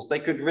apostles,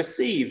 they could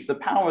receive the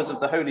powers of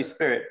the Holy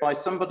Spirit by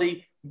somebody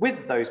with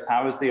those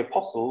powers, the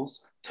apostles,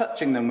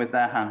 touching them with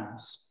their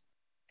hands.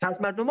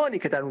 از مردمانی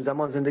که در اون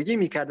زمان زندگی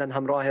می‌کردن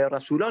همراه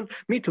رسولان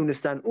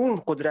میتونستن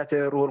اون قدرت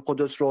روح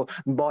القدس رو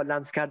با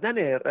لمس کردن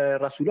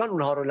رسولان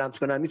اونها رو لمس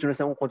کنن،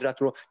 میتونستن اون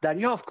قدرت رو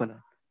دریافت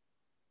کنن.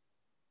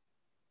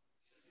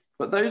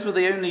 But those were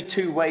the only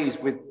two ways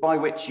by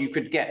which you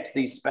could get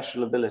these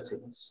special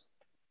abilities.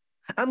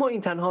 اما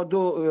این تنها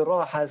دو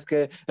راه هست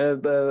که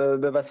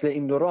به وسیله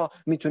این دو راه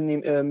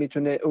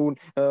میتونه اون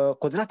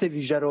قدرت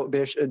ویژه رو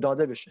بهش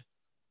داده بشه.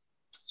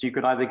 So you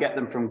could either get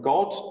them from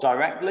God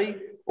directly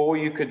or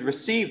you could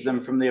receive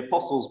them from the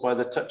apostles by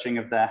the touching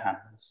of their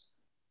hands.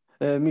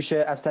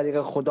 میشه از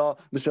طریق خدا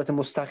به صورت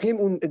مستقیم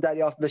اون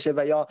دریافت بشه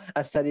و یا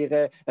از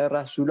طریق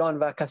رسولان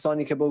و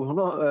کسانی که به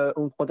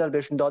اون قدرت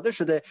بهشون داده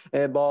شده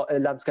با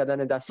لمس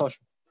کردن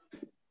دستاشون.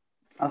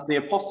 As the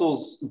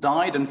apostles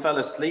died and fell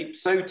asleep,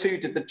 so too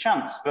did the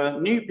chance for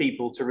new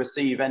people to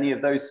receive any of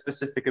those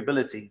specific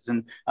abilities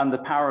and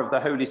the power of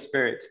the Holy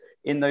Spirit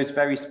in those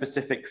very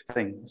specific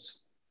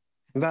things.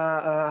 و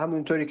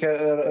همونطوری که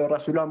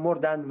رسولان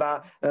مردن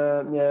و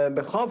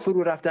به خواب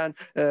فرو رفتن،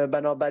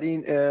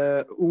 بنابراین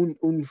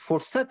اون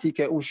فرصتی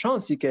که اون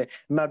شانسی که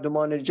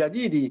مردمان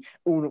جدیدی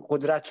اون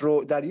قدرت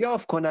رو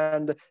دریافت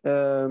کنند،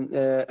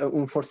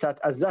 اون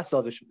فرصت از دست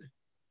داده شده.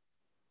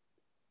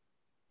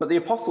 But the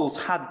apostles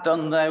had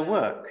done their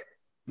work.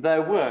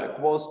 Their work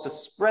was to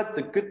spread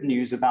the good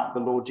news about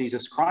the Lord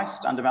Jesus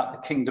Christ and about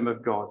the kingdom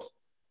of God.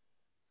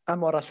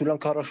 اما رسولان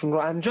کارشون رو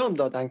انجام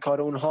دادن.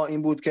 کار اونها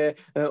این بود که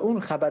اون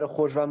خبر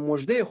خوش و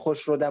مژده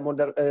خوش رو در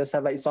مورد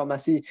عیسی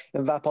مسیح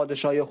و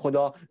پادشاهی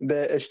خدا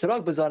به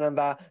اشتراک بذارن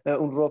و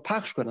اون رو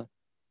پخش کنن.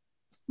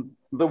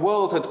 The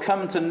world had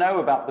come to know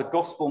about the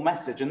gospel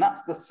message, and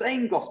that's the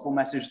same gospel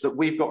message that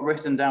we've got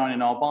written down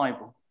in our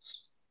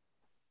Bibles.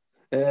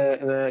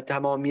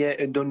 تمامی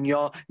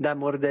دنیا در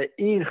مورد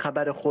این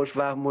خبر خوش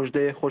و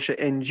مژده خوش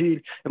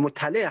انجیل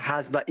مطلع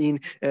هست و این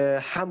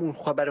همون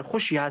خبر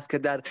خوشی هست که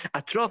در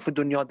اطراف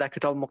دنیا در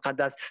کتاب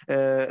مقدس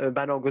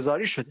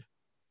بناگذاری شده.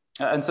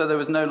 And so there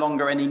was no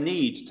longer any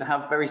need to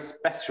have very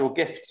special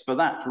gifts for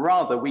that.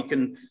 Rather, we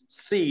can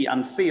see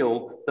and feel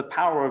the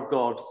power of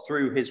God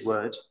through his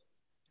word.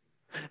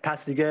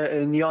 پس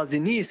دیگه نیازی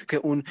نیست که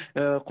اون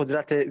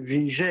قدرت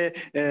ویژه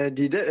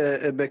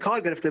دیده به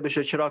کار گرفته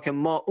بشه، چرا که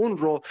ما اون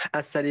رو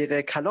از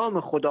طریق کلام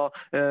خدا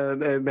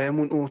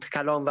بهمون اون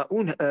کلام و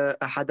اون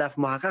هدف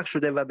محقق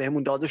شده و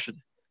بهمون داده شده.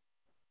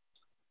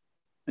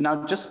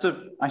 Now, just to,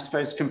 I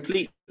suppose,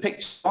 complete the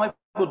picture, the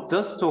Bible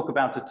does talk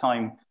about a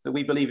time that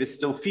we believe is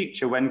still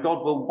future when God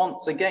will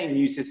once again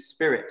use his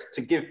spirit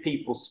to give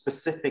people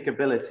specific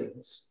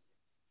abilities.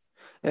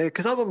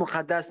 کتاب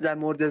مقدس در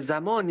مورد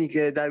زمانی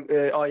که در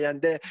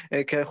آینده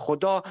که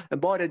خدا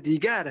بار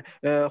دیگر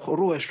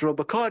روحش رو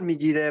به کار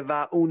میگیره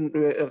و اون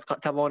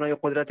توانای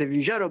قدرت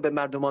ویژه رو به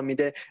مردمان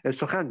میده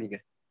سخن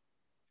میگه.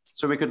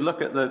 So we could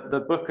look at the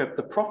book of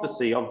the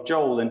prophecy of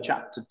Joel in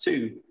chapter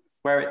 2,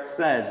 where it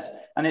says,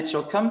 "And it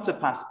shall come to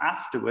pass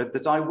afterward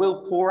that I will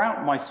pour out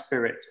my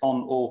spirit on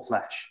all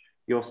flesh.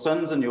 Your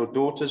sons and your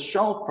daughters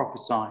shall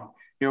prophesy.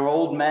 Your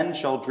old men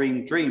shall dream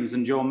dreams,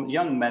 and your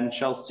young men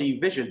shall see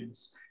visions.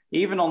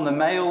 Even on the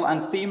male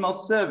and female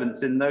servants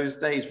in those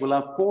days will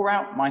I pour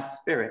out my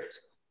spirit,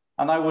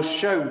 and I will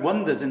show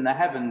wonders in the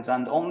heavens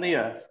and on the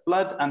earth,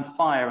 blood and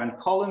fire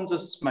and columns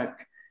of smoke.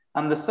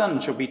 And the sun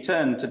shall be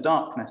turned to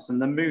darkness and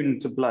the moon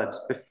to blood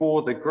before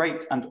the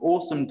great and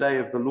awesome day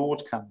of the Lord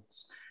comes.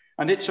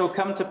 And it shall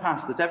come to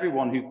pass that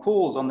everyone who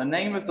calls on the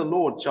name of the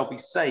Lord shall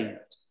be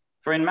saved.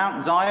 For in Mount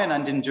Zion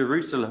and in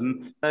Jerusalem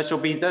there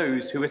shall be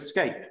those who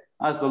escape,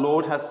 as the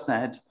Lord has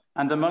said,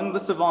 and among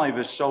the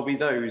survivors shall be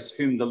those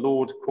whom the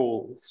Lord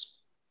calls."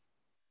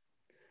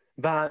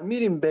 و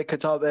میریم به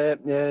کتاب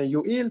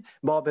یوئیل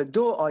باب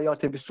 2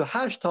 آیات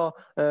 28 تا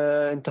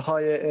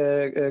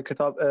انتهای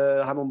کتاب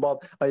همون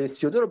باب آیه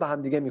 32 رو به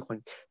هم دیگه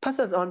میخونیم. پس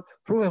از آن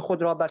روح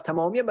خود را بر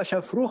تمامی بشر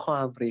فرو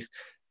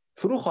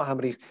خواهم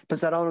ریخت.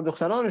 پسران و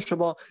دختران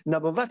شما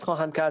نبوت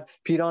خواهند کرد،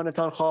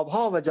 پیرانتان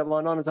خوابها و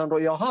جوانانتان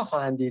رؤیاها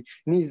خواهند دید.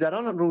 نیز در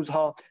آن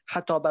روزها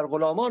حتی بر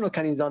غلامان و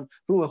کنیزان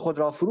روح خود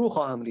را فرو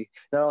خواهم ریخت.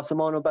 در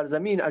آسمان و بر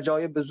زمین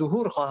عجایب به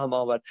ظهور خواهم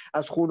آورد،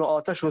 از خون و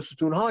آتش و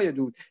ستونهای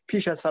دود.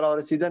 پیش از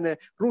فرارسیدن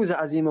روز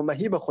عظیم و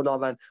مهیب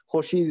خداوند،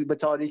 خورشید به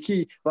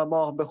تاریکی و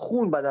ماه به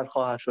خون بدل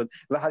خواهد شد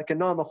و هر که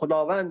نام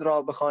خداوند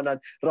را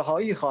بخواند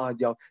رهایی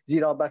خواهد یافت.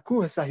 زیرا بر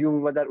کوه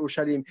صهیون و در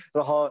اورشلیم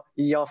رهایی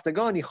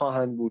یافتگانی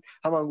خواهند بود،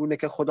 همان گونه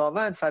که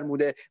خداوند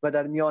فرموده و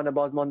در میان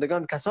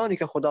بازماندگان کسانی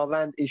که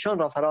خداوند ایشان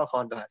را فرا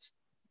خوانده است.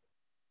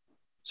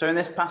 So in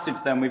this passage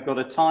then we've got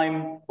a time,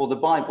 or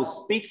the Bible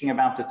speaking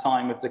about a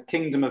time of the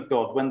kingdom of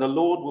God when the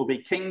Lord will be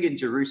king in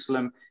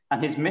Jerusalem,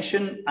 and his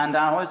mission and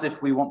ours, if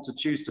we want to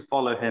choose to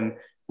follow him,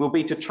 will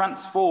be to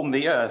transform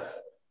the earth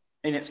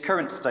in its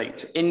current state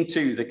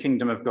into the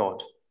kingdom of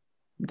God.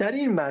 در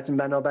این متن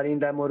بنابراین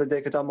در مورد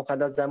کتاب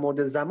مقدس در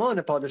مورد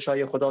زمان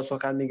پادشاهی خدا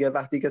سخن میگه،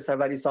 وقتی که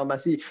سرور عیسی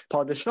مسیح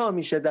پادشاه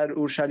میشه در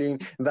اورشلیم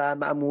و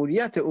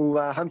مأموریت او و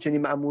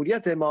همچنین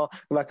مأموریت ما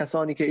و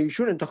کسانی که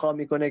ایشون انتخاب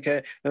میکنه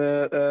که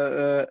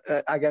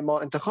اگر ما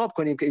انتخاب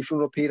کنیم که ایشون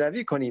رو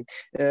پیروی کنیم،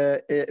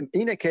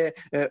 اینه که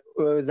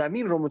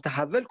زمین رو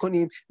متحول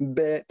کنیم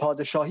به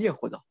پادشاهی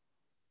خدا.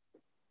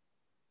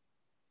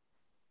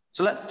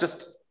 So let's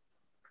just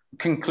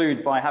conclude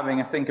by having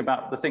a think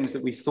about the things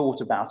that we thought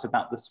about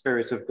the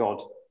Spirit of God.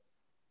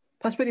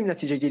 پس بریم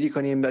نتیجه گیری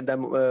کنیم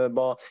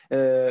با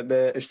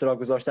به اشتراک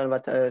گذاشتن و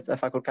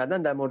تفکر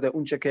کردن در مورد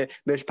اون چه که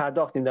بهش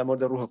پرداختیم در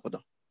مورد روح خدا.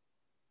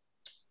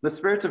 The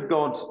Spirit of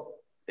God,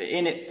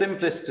 in its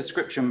simplest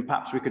description,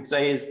 perhaps we could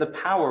say, is the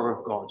power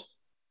of God.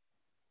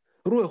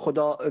 روح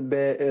خدا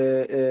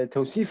به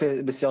توصیف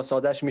بسیار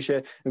سادهش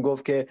میشه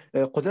گفت که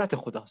قدرت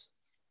خداست.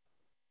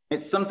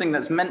 It's something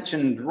that's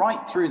mentioned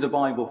right through the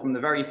Bible, from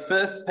the very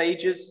first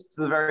pages to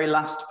the very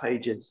last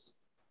pages.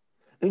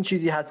 این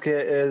چیزی هست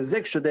که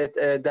ذکر شده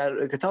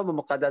در کتاب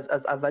مقدس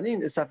از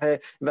اولین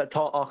صفحه و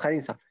تا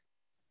آخرین صفحه.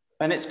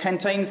 And it's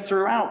contained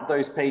throughout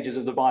those pages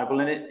of the Bible,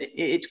 and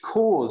it's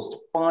caused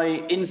by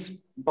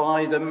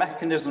the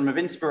mechanism of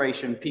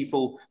inspiration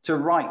people to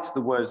write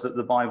the words that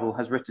the Bible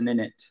has written in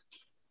it.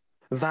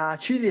 و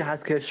چیزی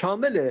هست که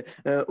شامل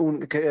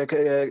اون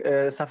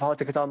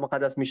صفحات کتاب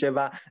مقدس میشه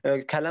و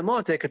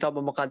کلمات کتاب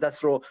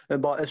مقدس رو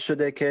باعث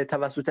شده که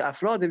توسط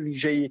افراد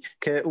ویژه‌ای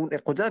که اون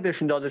قدرت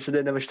بهشون داده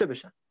شده نوشته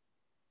بشن.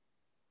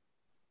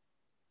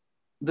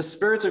 The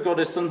Spirit of God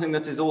is something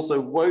that is also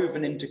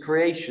woven into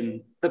creation.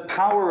 The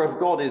power of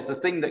God is the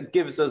thing that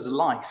gives us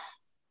life.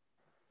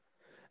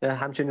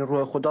 همچنین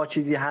روح خدا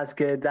چیزی هست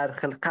که در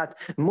خلقت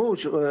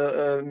موج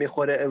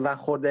میخوره و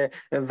خورده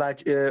و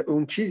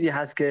اون چیزی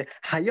هست که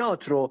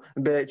حیات رو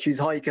به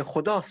چیزهایی که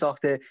خدا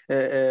ساخته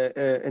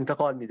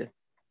انتقال میده.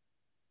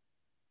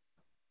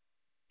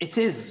 It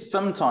is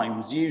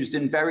sometimes used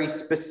in very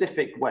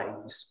specific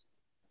ways.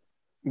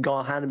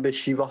 گاهن به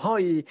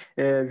شیوه‌های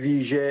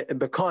ویژه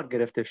به کار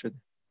گرفته شده.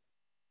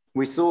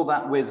 We saw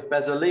that with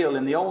Bezaleel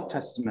in the Old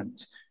Testament,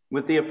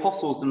 with the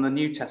apostles in the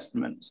New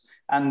Testament,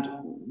 and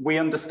we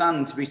understand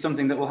to be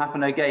something that will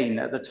happen again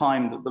at the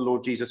time that the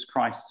Lord Jesus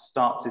Christ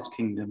starts his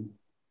kingdom.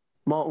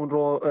 ما اون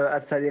رو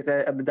از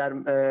طریق در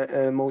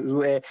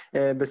موضوع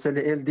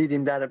بسلئیل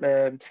دیدیم در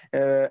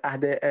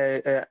عهد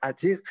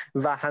عتیق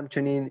و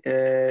همچنین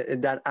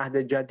در عهد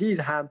جدید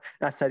هم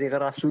از طریق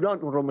رسولان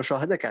اون رو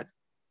مشاهده کرد.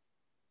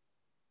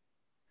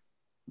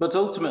 But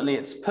ultimately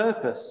its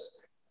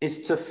purpose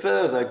is to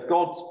further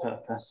God's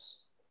purpose.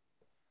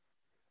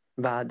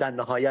 و در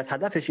نهایت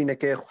هدفش اینه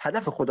که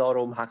هدف خدا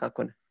رو محقق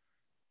کنه.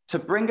 To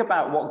bring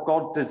about what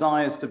God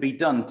desires to be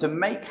done, to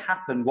make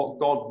happen what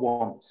God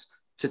wants,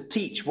 to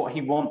teach what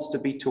he wants to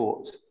be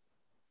taught.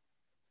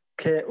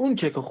 که اون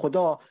چه که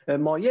خدا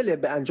مایل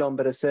به انجام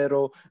برسه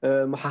رو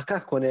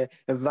محقق کنه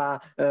و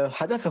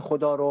هدف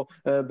خدا رو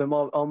به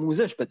ما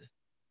آموزش بده.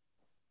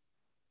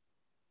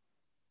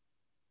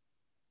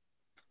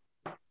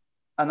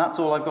 And that's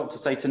all I've got to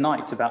say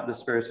tonight about the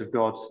Spirit of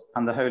God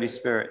and the Holy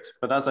Spirit.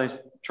 But as I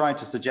tried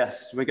to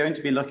suggest, we're going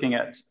to be looking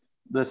at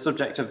the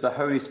subject of the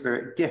Holy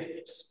Spirit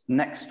gifts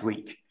next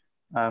week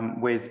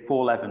with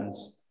Paul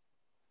Evans.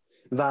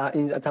 و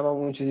این تمام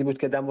اون چیزی بود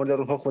که در مورد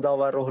روح خدا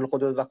و روح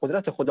القدس و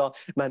قدرت خدا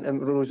من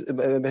امروز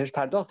بهش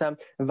پرداختم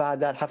و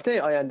در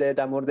هفته آینده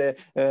در مورد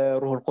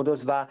روح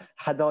القدس و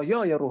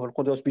هدایای روح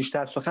القدس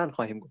بیشتر سخن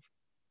خواهیم گفت.